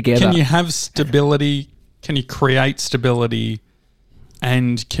together. Can you have stability? Can you create stability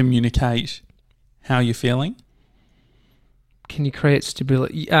and communicate how you're feeling? Can you create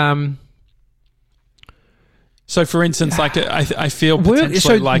stability? So, for instance, like I feel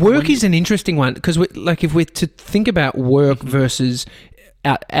potentially work is an interesting one because, if we're to think about work versus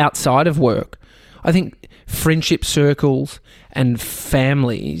outside of work, I think friendship circles and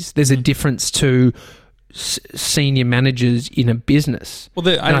families. There's a difference to senior managers in a business. Well,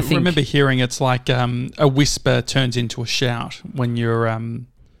 I remember hearing it's like a whisper turns into a shout when you're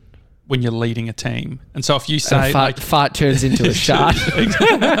leading a team, and so if you say fart turns into a shout.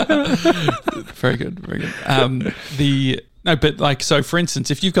 Very good, very good. So for instance,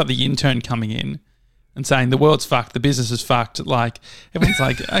 if you've got the intern coming in and saying the world's fucked, the business is fucked, like everyone's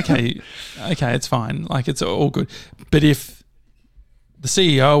like, okay, it's fine, like it's all good. But if the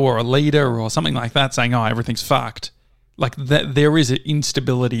CEO or a leader or something like that saying, oh, everything's fucked, like that, there is an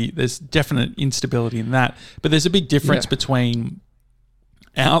instability. There's definite instability in that, but there's a big difference between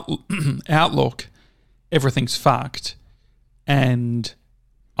outlook, everything's fucked, and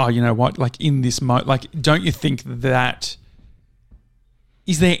oh, you know what? Like in this don't you think that?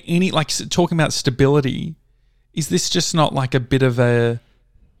 Is there any talking about stability? Is this just not like a bit of a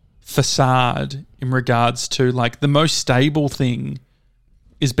facade in regards to like the most stable thing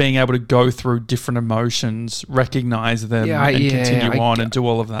is being able to go through different emotions, recognize them, and continue on and do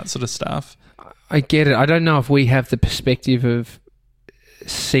all of that sort of stuff? I get it. I don't know if we have the perspective of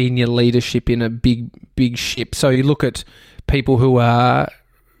senior leadership in a big ship. So you look at people who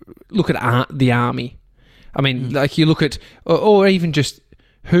look at the army. I mean, like you look at, or even just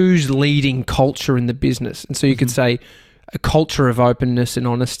who's leading culture in the business. And so you could say a culture of openness and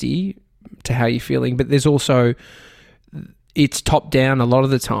honesty to how you're feeling, but there's also, it's top down a lot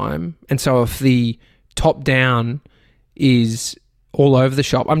of the time. And so if the top down is all over the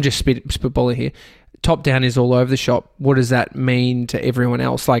shop, I'm just spitballing here, top down is all over the shop, what does that mean to everyone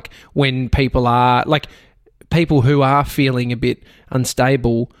else? Like when people who are feeling a bit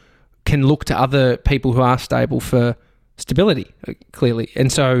unstable can look to other people who are stable for stability, clearly.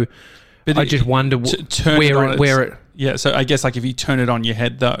 And so I just wonder where it... Yeah, so I guess like if you turn it on your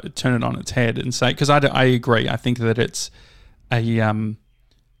head, though, turn it on its head and say, because I agree, I think that it's a...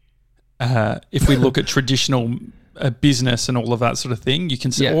 if we look at traditional business and all of that sort of thing, you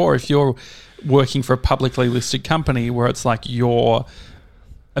can say, or if you're working for a publicly listed company where it's like your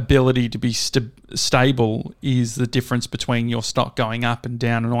ability to be stable is the difference between your stock going up and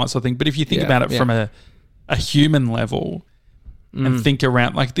down and all that sort of thing. But if you think about it from a human level and think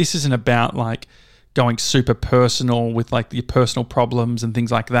around, like this isn't about like going super personal with like your personal problems and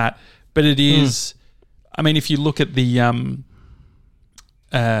things like that, but it is, I mean, if you look at the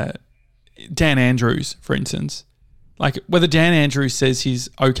Dan Andrews, for instance, like whether Dan Andrews says he's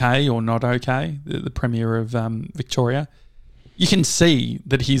okay or not okay, the Premier of Victoria, you can see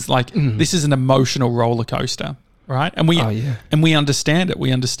that he's like, this is an emotional roller coaster, right? And we understand it.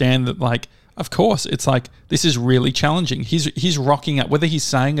 We understand that, like, of course, it's like this is really challenging. He's rocking up, whether he's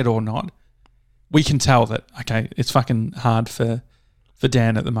saying it or not. We can tell that, okay, it's fucking hard for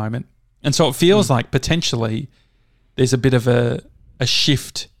Dan at the moment. And so it feels like potentially there's a bit of a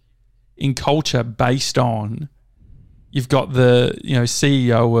shift in culture based on you've got the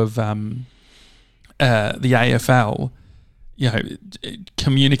CEO of the AFL,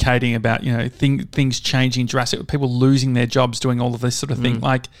 communicating about things changing drastically, people losing their jobs, doing all of this sort of thing,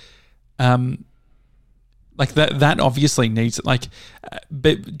 like that obviously needs it. Like,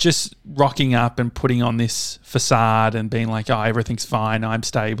 but just rocking up and putting on this facade and being like, oh, everything's fine, I'm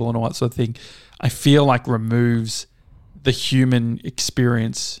stable, and all that sort of thing, I feel like removes the human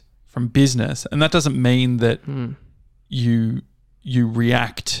experience from business, and that doesn't mean that you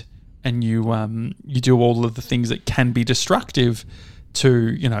react and you do all of the things that can be destructive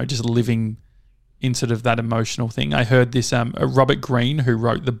to just living in sort of that emotional thing. I heard this Robert Greene, who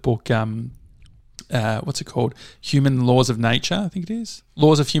wrote the book what's it called? Human Laws of Nature, I think it is.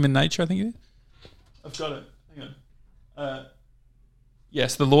 Laws of Human Nature, I think it is. I've got it. Hang on.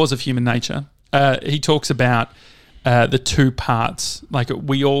 Yes, the Laws of Human Nature. He talks about the two parts. Like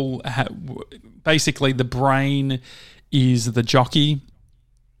we all have, basically the brain is the jockey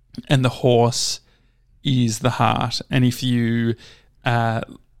and the horse is the heart. And if you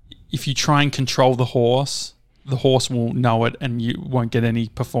try and control the horse will know it and you won't get any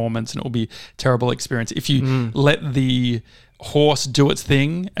performance and it will be a terrible experience. If you let the horse do its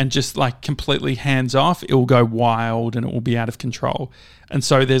thing and just like completely hands off, it will go wild and it will be out of control. And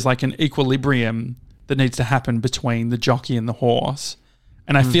so there's like an equilibrium that needs to happen between the jockey and the horse.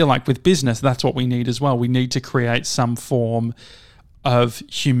 And I feel like with business, that's what we need as well. We need to create some form of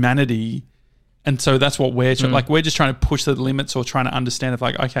humanity. And so that's what we're like. We're just trying to push the limits or trying to understand of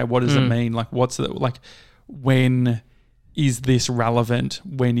like, okay, what does it mean? Like, what's the, like, when is this relevant?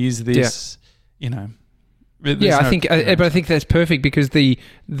 When is this, I think that's perfect because the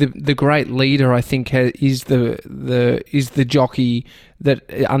great leader, I think, is the jockey that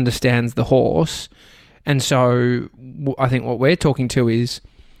understands the horse. And so I think what we're talking to is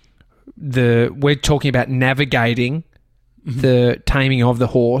we're talking about navigating the taming of the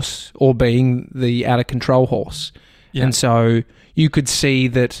horse or being the out of control horse. Yeah. And so you could see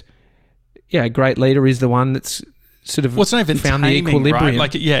that, a great leader is the one that's sort of it's not even found taming, the equilibrium. Right?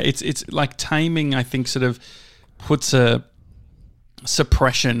 Like, it's like taming, I think, sort of puts a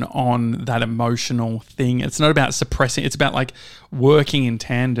suppression on that emotional thing. It's not about suppressing. It's about like working in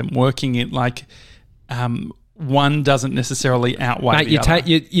tandem, working it like one doesn't necessarily outweigh the other.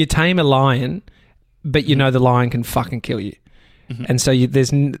 You tame a lion, but you know the lion can fucking kill you, and so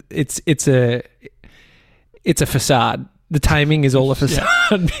it's a facade. The taming is all a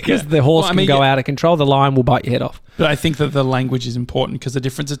facade because the horse can go out of control. The lion will bite your head off. But I think that the language is important because the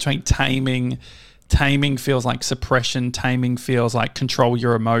difference between taming feels like suppression. Taming feels like control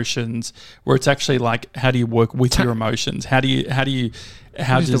your emotions, where it's actually like, how do you work with your emotions? How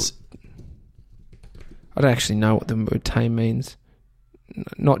does I don't actually know what the word tame means.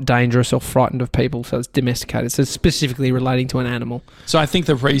 Not dangerous or frightened of people, so it's domesticated. So it's specifically relating to an animal. So I think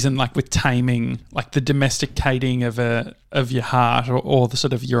the reason, like with taming, like the domesticating of your heart or the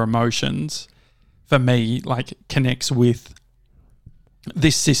sort of your emotions, for me, like connects with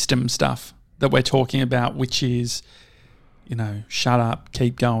this system stuff that we're talking about, which is, shut up,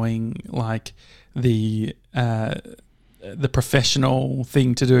 keep going, like the professional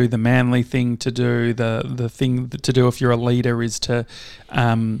thing to do, the manly thing to do, the thing to do if you're a leader is to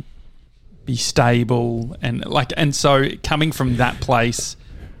be stable and so coming from that place,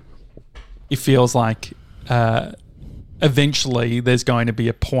 it feels like eventually there's going to be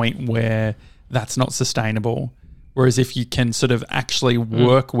a point where that's not sustainable. Whereas if you can sort of actually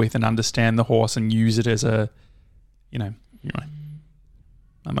work with and understand the horse and use it as a, anyway,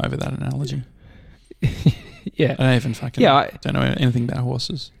 I'm over that analogy. Yeah. I don't even fucking don't know anything about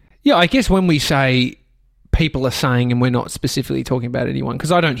horses. Yeah, I guess when we say people are saying, and we're not specifically talking about anyone,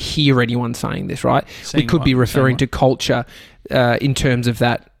 because I don't hear anyone saying this, right? We could be referring to culture in terms of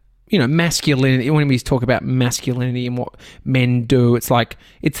that, masculinity. When we talk about masculinity and what men do, it's like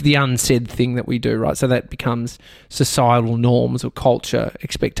it's the unsaid thing that we do, right? So that becomes societal norms or culture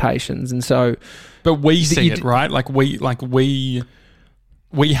expectations. And so... But we see it, right?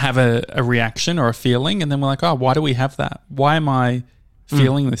 We have a reaction or a feeling, and then we're like, oh, why do we have that? Why am I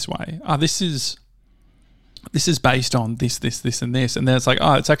feeling this way? Oh, this is based on this, and this. And then it's like,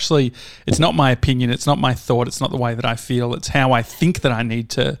 oh, it's not my opinion. It's not my thought. It's not the way that I feel. It's how I think that I need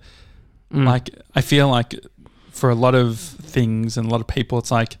to, like, I feel like for a lot of things and a lot of people,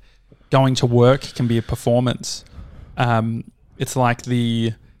 it's like going to work can be a performance. It's like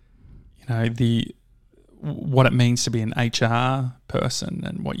what it means to be an HR person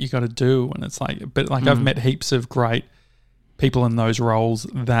and what you got to do. And it's like, but like I've met heaps of great people in those roles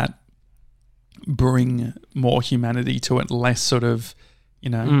that bring more humanity to it, less sort of,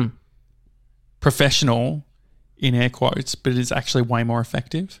 professional in air quotes, but it's actually way more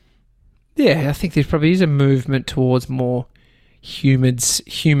effective. Yeah, I think there probably is a movement towards more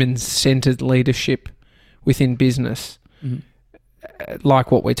human-centered leadership within business, like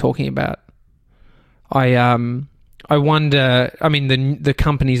what we're talking about. I wonder, I mean, the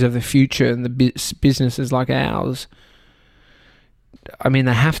companies of the future and the businesses like ours, I mean,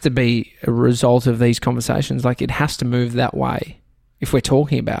 they have to be a result of these conversations. Like, it has to move that way if we're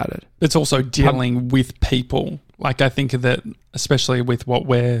talking about it. It's also dealing with people. Like, I think that, especially with what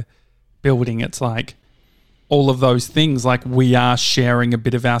we're building, it's like all of those things, like we are sharing a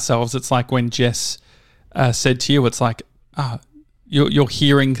bit of ourselves. It's like when Jess said to you, it's like, you're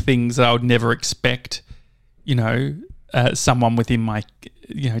hearing things that I would never expect, someone within my,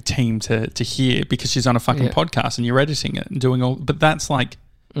 team to hear because she's on a fucking podcast and you're editing it and doing all. But that's like,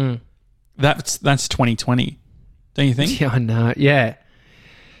 that's 2020, don't you think? Yeah, I know. Yeah,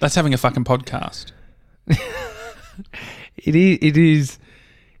 that's having a fucking podcast. It is.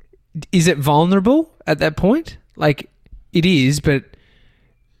 Is it vulnerable at that point? Like, it is, but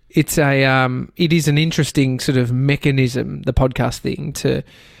it's it is an interesting sort of mechanism, the podcast thing, to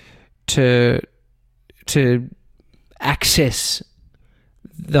access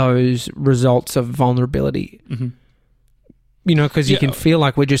those results of vulnerability. Mm-hmm. You know, because you can feel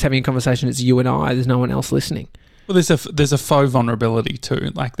like we're just having a conversation. It's you and I. There's no one else listening. Well, there's a faux vulnerability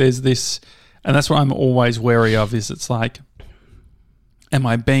too. Like there's this, and that's what I'm always wary of. Is it's like, am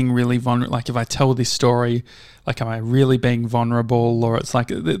I being really vulnerable? Like if I tell this story, like am I really being vulnerable? Or it's like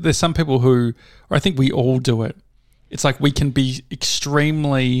there's some people who, or I think we all do it. It's like we can be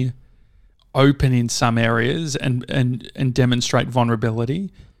extremely open in some areas and demonstrate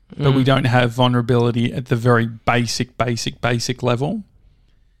vulnerability, but we don't have vulnerability at the very basic level.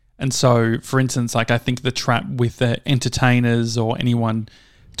 And so, for instance, like I think the trap with the entertainers or anyone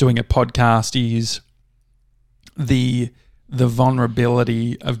doing a podcast is the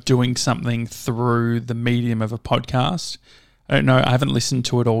vulnerability of doing something through the medium of a podcast. I don't know. I haven't listened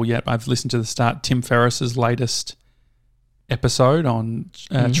to it all yet. I've listened to the start. Tim Ferriss's latest episode on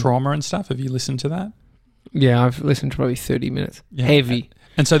trauma and stuff. Have you listened to that? Yeah, I've listened to probably 30 minutes. Yeah. Heavy.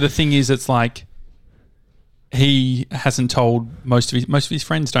 And so the thing is, it's like he hasn't told most of his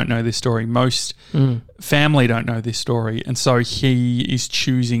friends don't know this story. Most family don't know this story. And so he is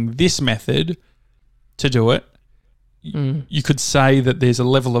choosing this method to do it. You could say that there's a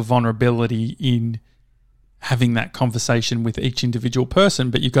level of vulnerability in having that conversation with each individual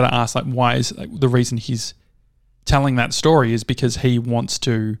person, but you've got to ask, like, why is the reason he's telling that story is because he wants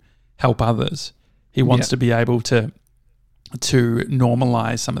to help others. He wants to be able to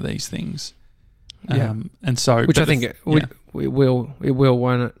normalize some of these things. And so, which I think it will,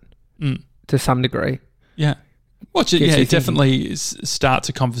 won't it? To some degree. Yeah. Well, it definitely starts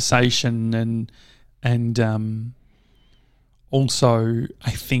a conversation and also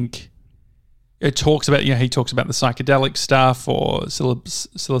I think it talks about, he talks about the psychedelic stuff or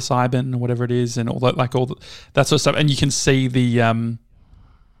psilocybin or whatever it is and all that, like that sort of stuff. And you can see the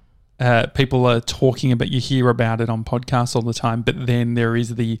people are talking about, you hear about it on podcasts all the time, but then there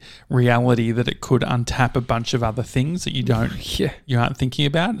is the reality that it could untap a bunch of other things that you aren't thinking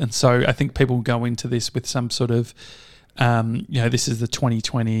about. And so I think people go into this with some sort of, this is the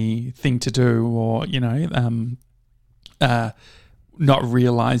 2020 thing to do, or, not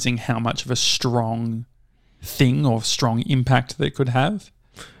realizing how much of a strong thing or strong impact that it could have.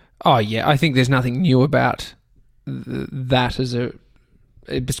 Oh, yeah. I think there's nothing new about that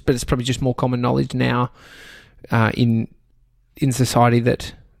but it's probably just more common knowledge now in society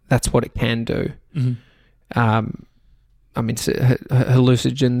that's what it can do. Mm-hmm. I mean,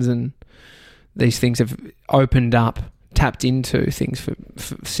 hallucinogens and these things have tapped into things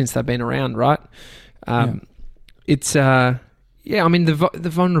since they've been around, right? It's I mean the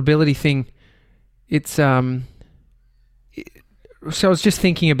vulnerability thing. It's so I was just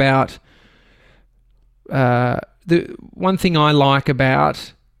thinking about the one thing I like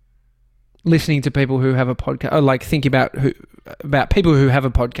about listening to people who have a podcast, or like thinking about people who have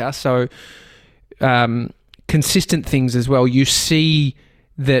a podcast. So consistent things as well. You see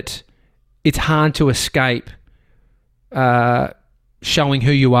that it's hard to escape showing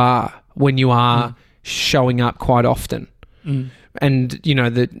who you are when you are showing up quite often. And,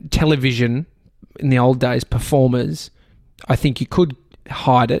 the television in the old days, performers, I think you could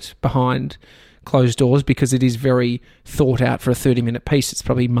hide it behind closed doors because it is very thought out for a 30-minute piece. It's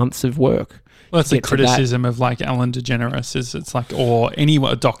probably months of work. Well, that's the criticism of like Ellen DeGeneres is it's like, or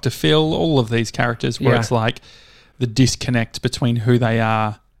anyone, Dr. Phil, all of these characters where it's like the disconnect between who they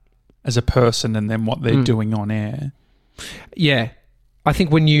are as a person and then what they're doing on air. Yeah. I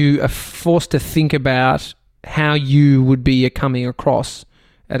think when you are forced to think about how you would be coming across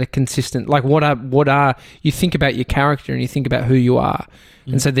at a consistent, like what are you think about your character and you think about who you are,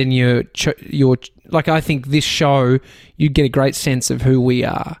 and so then you're like, I think this show you'd get a great sense of who we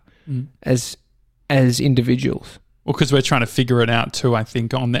are as individuals. Well, because we're trying to figure it out too, I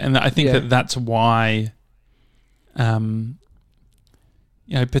think, on that, and I think that's why,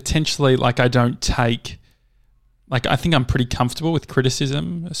 potentially, like I don't take. Like, I think I'm pretty comfortable with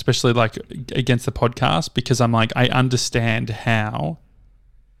criticism, especially like against the podcast, because I'm like, I understand how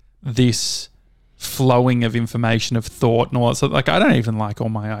this flowing of information, of thought and all that. So like, I don't even like all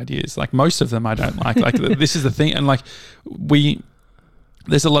my ideas. Like most of them I don't like. Like this is the thing. And like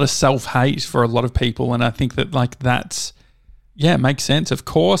there's a lot of self-hate for a lot of people. And I think that like that's, it makes sense. Of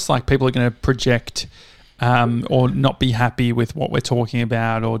course, like people are going to project or not be happy with what we're talking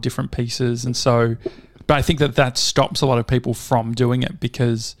about or different pieces. And so... But I think that stops a lot of people from doing it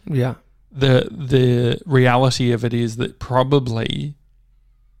because the reality of it is that probably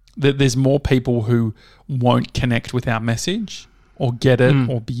that there's more people who won't connect with our message or get it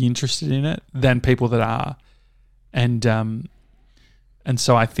or be interested in it than people that are. And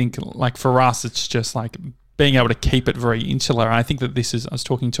so I think like for us, it's just like being able to keep it very insular. I think that I was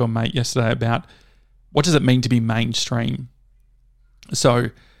talking to a mate yesterday about what does it mean to be mainstream?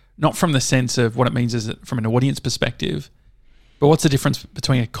 So not from the sense of what it means as from an audience perspective, but what's the difference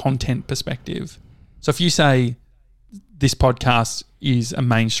between a content perspective? So if you say this podcast is a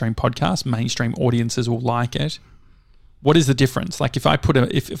mainstream podcast, mainstream audiences will like it, what is the difference? Like if I put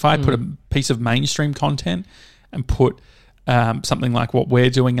a piece of mainstream content and put something like what we're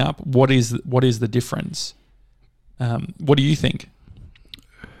doing up, what is the difference? What do you think?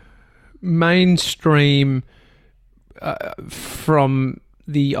 Mainstream, from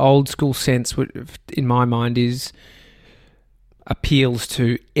the old school sense, in my mind, is appeals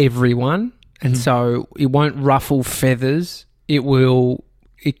to everyone, and so it won't ruffle feathers.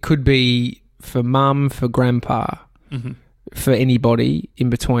 It could be for mum, for grandpa, for anybody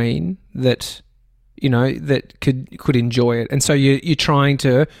in between that that could enjoy it. And so you're trying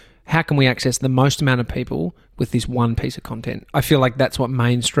to, how can we access the most amount of people with this one piece of content? I feel like that's what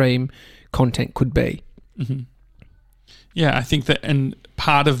mainstream content could be. Mm-hmm. Yeah, I think that, and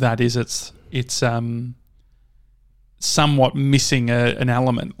part of that is it's somewhat missing an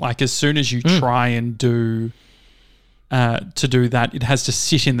element. Like as soon as you try and do that, it has to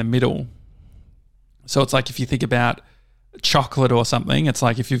sit in the middle. So it's like if you think about chocolate or something, it's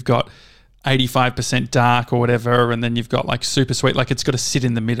like if you've got 85% dark or whatever, and then you've got like super sweet, like it's got to sit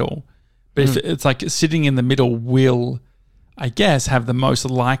in the middle. But if it's like sitting in the middle will, I guess, have the most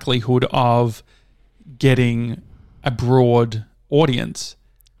likelihood of getting a broad audience.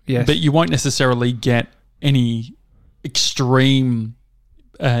 Yes. But you won't necessarily get any extreme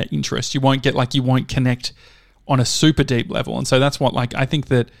interest. You won't connect on a super deep level. And so that's what, like, I think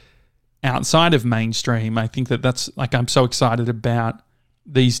that outside of mainstream, I think that that's like, I'm so excited about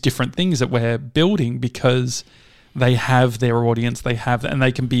these different things that we're building because they have their audience, and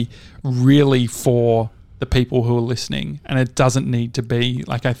they can be really for the people who are listening. And it doesn't need to be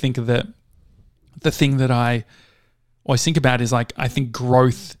like, I think that the thing that I always think about is like, I think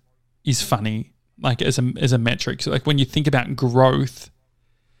growth is funny, like as a metric. So like when you think about growth,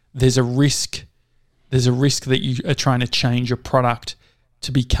 there's a risk that you are trying to change your product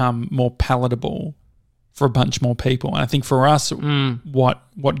to become more palatable for a bunch more people. And I think for us,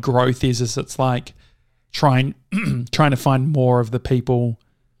 what growth is it's like trying to find more of the people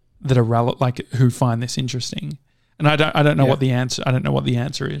that are like who find this interesting. And I don't know what the answer. I don't know what the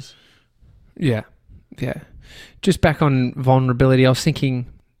answer is. Yeah. Just back on vulnerability, I was thinking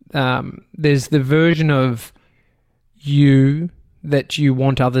there's the version of you that you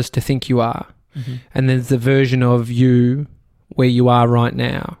want others to think you are, and there's the version of you where you are right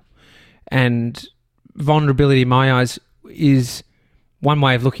now. And vulnerability, in my eyes, is one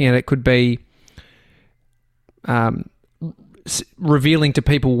way of looking at it. Could be revealing to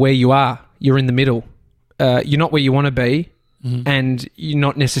people where you are. You're in the middle. You're not where you want to be, and you're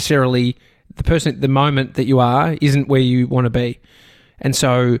not necessarily the person at the moment that you are isn't where you want to be. And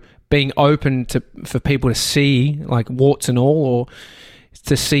so being open for people to see, like warts and all, or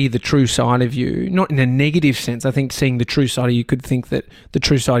to see the true side of you, not in a negative sense. I think seeing the true side of you, could think that the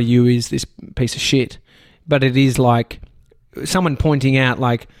true side of you is this piece of shit. But it is like someone pointing out,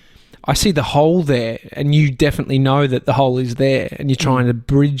 like, I see the hole there, and you definitely know that the hole is there, and you're trying to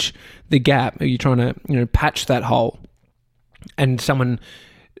bridge the gap, or you're trying to, patch that hole. And someone,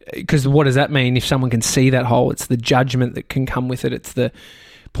 because what does that mean if someone can see that hole? It's the judgment that can come with it. It's the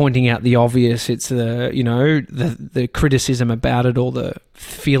pointing out the obvious. It's the, the criticism about it, or the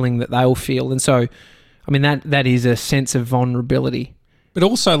feeling that they'll feel. And so, I mean, that is a sense of vulnerability. But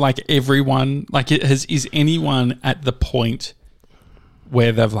also, like, everyone, like, is anyone at the point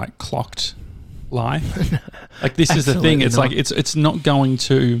where they've like clocked life? Like, this is the thing. It's not. Like it's not going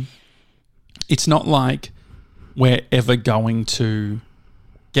to. It's not like we're ever going to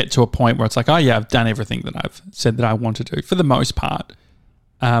get to a point where it's like, oh yeah, I've done everything that I've said that I want to do for the most part.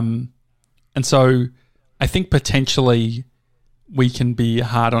 And so I think potentially we can be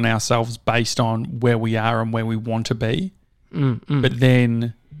hard on ourselves based on where we are and where we want to be. But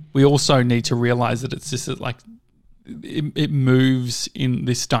then we also need to realize that it's just like it moves in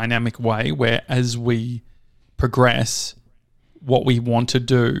this dynamic way where as we progress, what we want to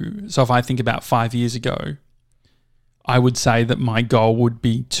do. So if I think about 5 years ago, I would say that my goal would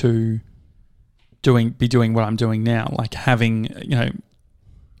be to be doing what I'm doing now. Like having,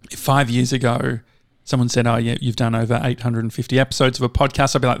 if 5 years ago someone said, oh yeah, you've done over 850 episodes of a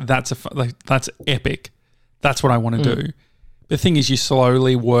podcast, I'd be like, that's epic. That's what I want to do. The thing is, you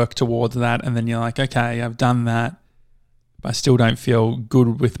slowly work towards that, and then you're like, okay, I've done that, but I still don't feel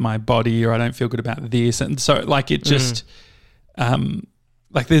good with my body, or I don't feel good about this. And so like it just,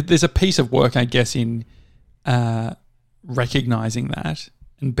 like there's a piece of work, I guess, in recognizing that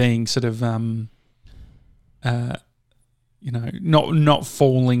and being sort of, not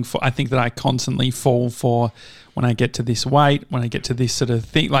falling for. I think that I constantly fall for when I get to this weight, when I get to this sort of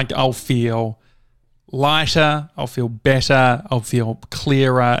thing. Like I'll feel lighter, I'll feel better, I'll feel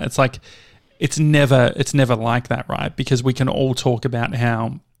clearer. It's like it's never like that, right? Because we can all talk about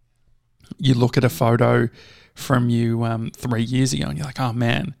how you look at a photo from you 3 years ago and you're like, oh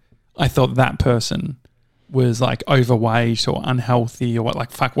man, I thought that person was like overweight or unhealthy or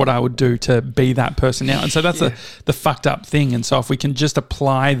what I would do to be that person now. And so that's the fucked up thing. And so if we can just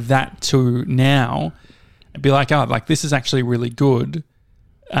apply that to now and be like, oh, like this is actually really good.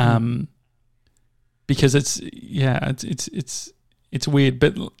 Because it's weird,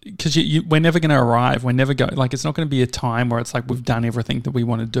 but because we're never going to arrive. We're never going, like, it's not going to be a time where it's like we've done everything that we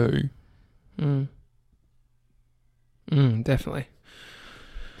want to do. Definitely.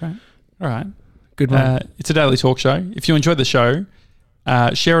 Great. All right. Good one. It's a daily talk show. If you enjoyed the show,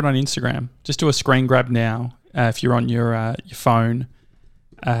 share it on Instagram. Just do a screen grab now. If you're on your phone,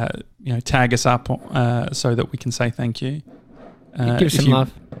 tag us up so that we can say thank you. Give us some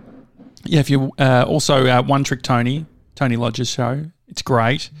love. Yeah, if you also One Trick Tony Lodge's show, it's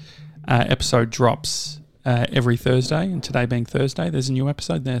great. Episode drops every Thursday, and today being Thursday, there's a new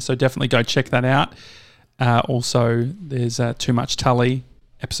episode there. So definitely go check that out. Also, there's Too Much Tully.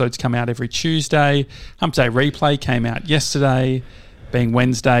 Episodes come out every Tuesday. Hump Day Replay came out yesterday, being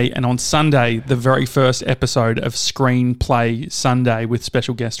Wednesday. And on Sunday, the very first episode of Screenplay Sunday with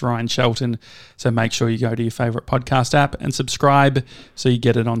special guest Ryan Shelton. So make sure you go to your favourite podcast app and subscribe so you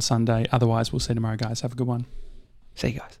get it on Sunday. Otherwise, we'll see you tomorrow, guys. Have a good one. See you guys.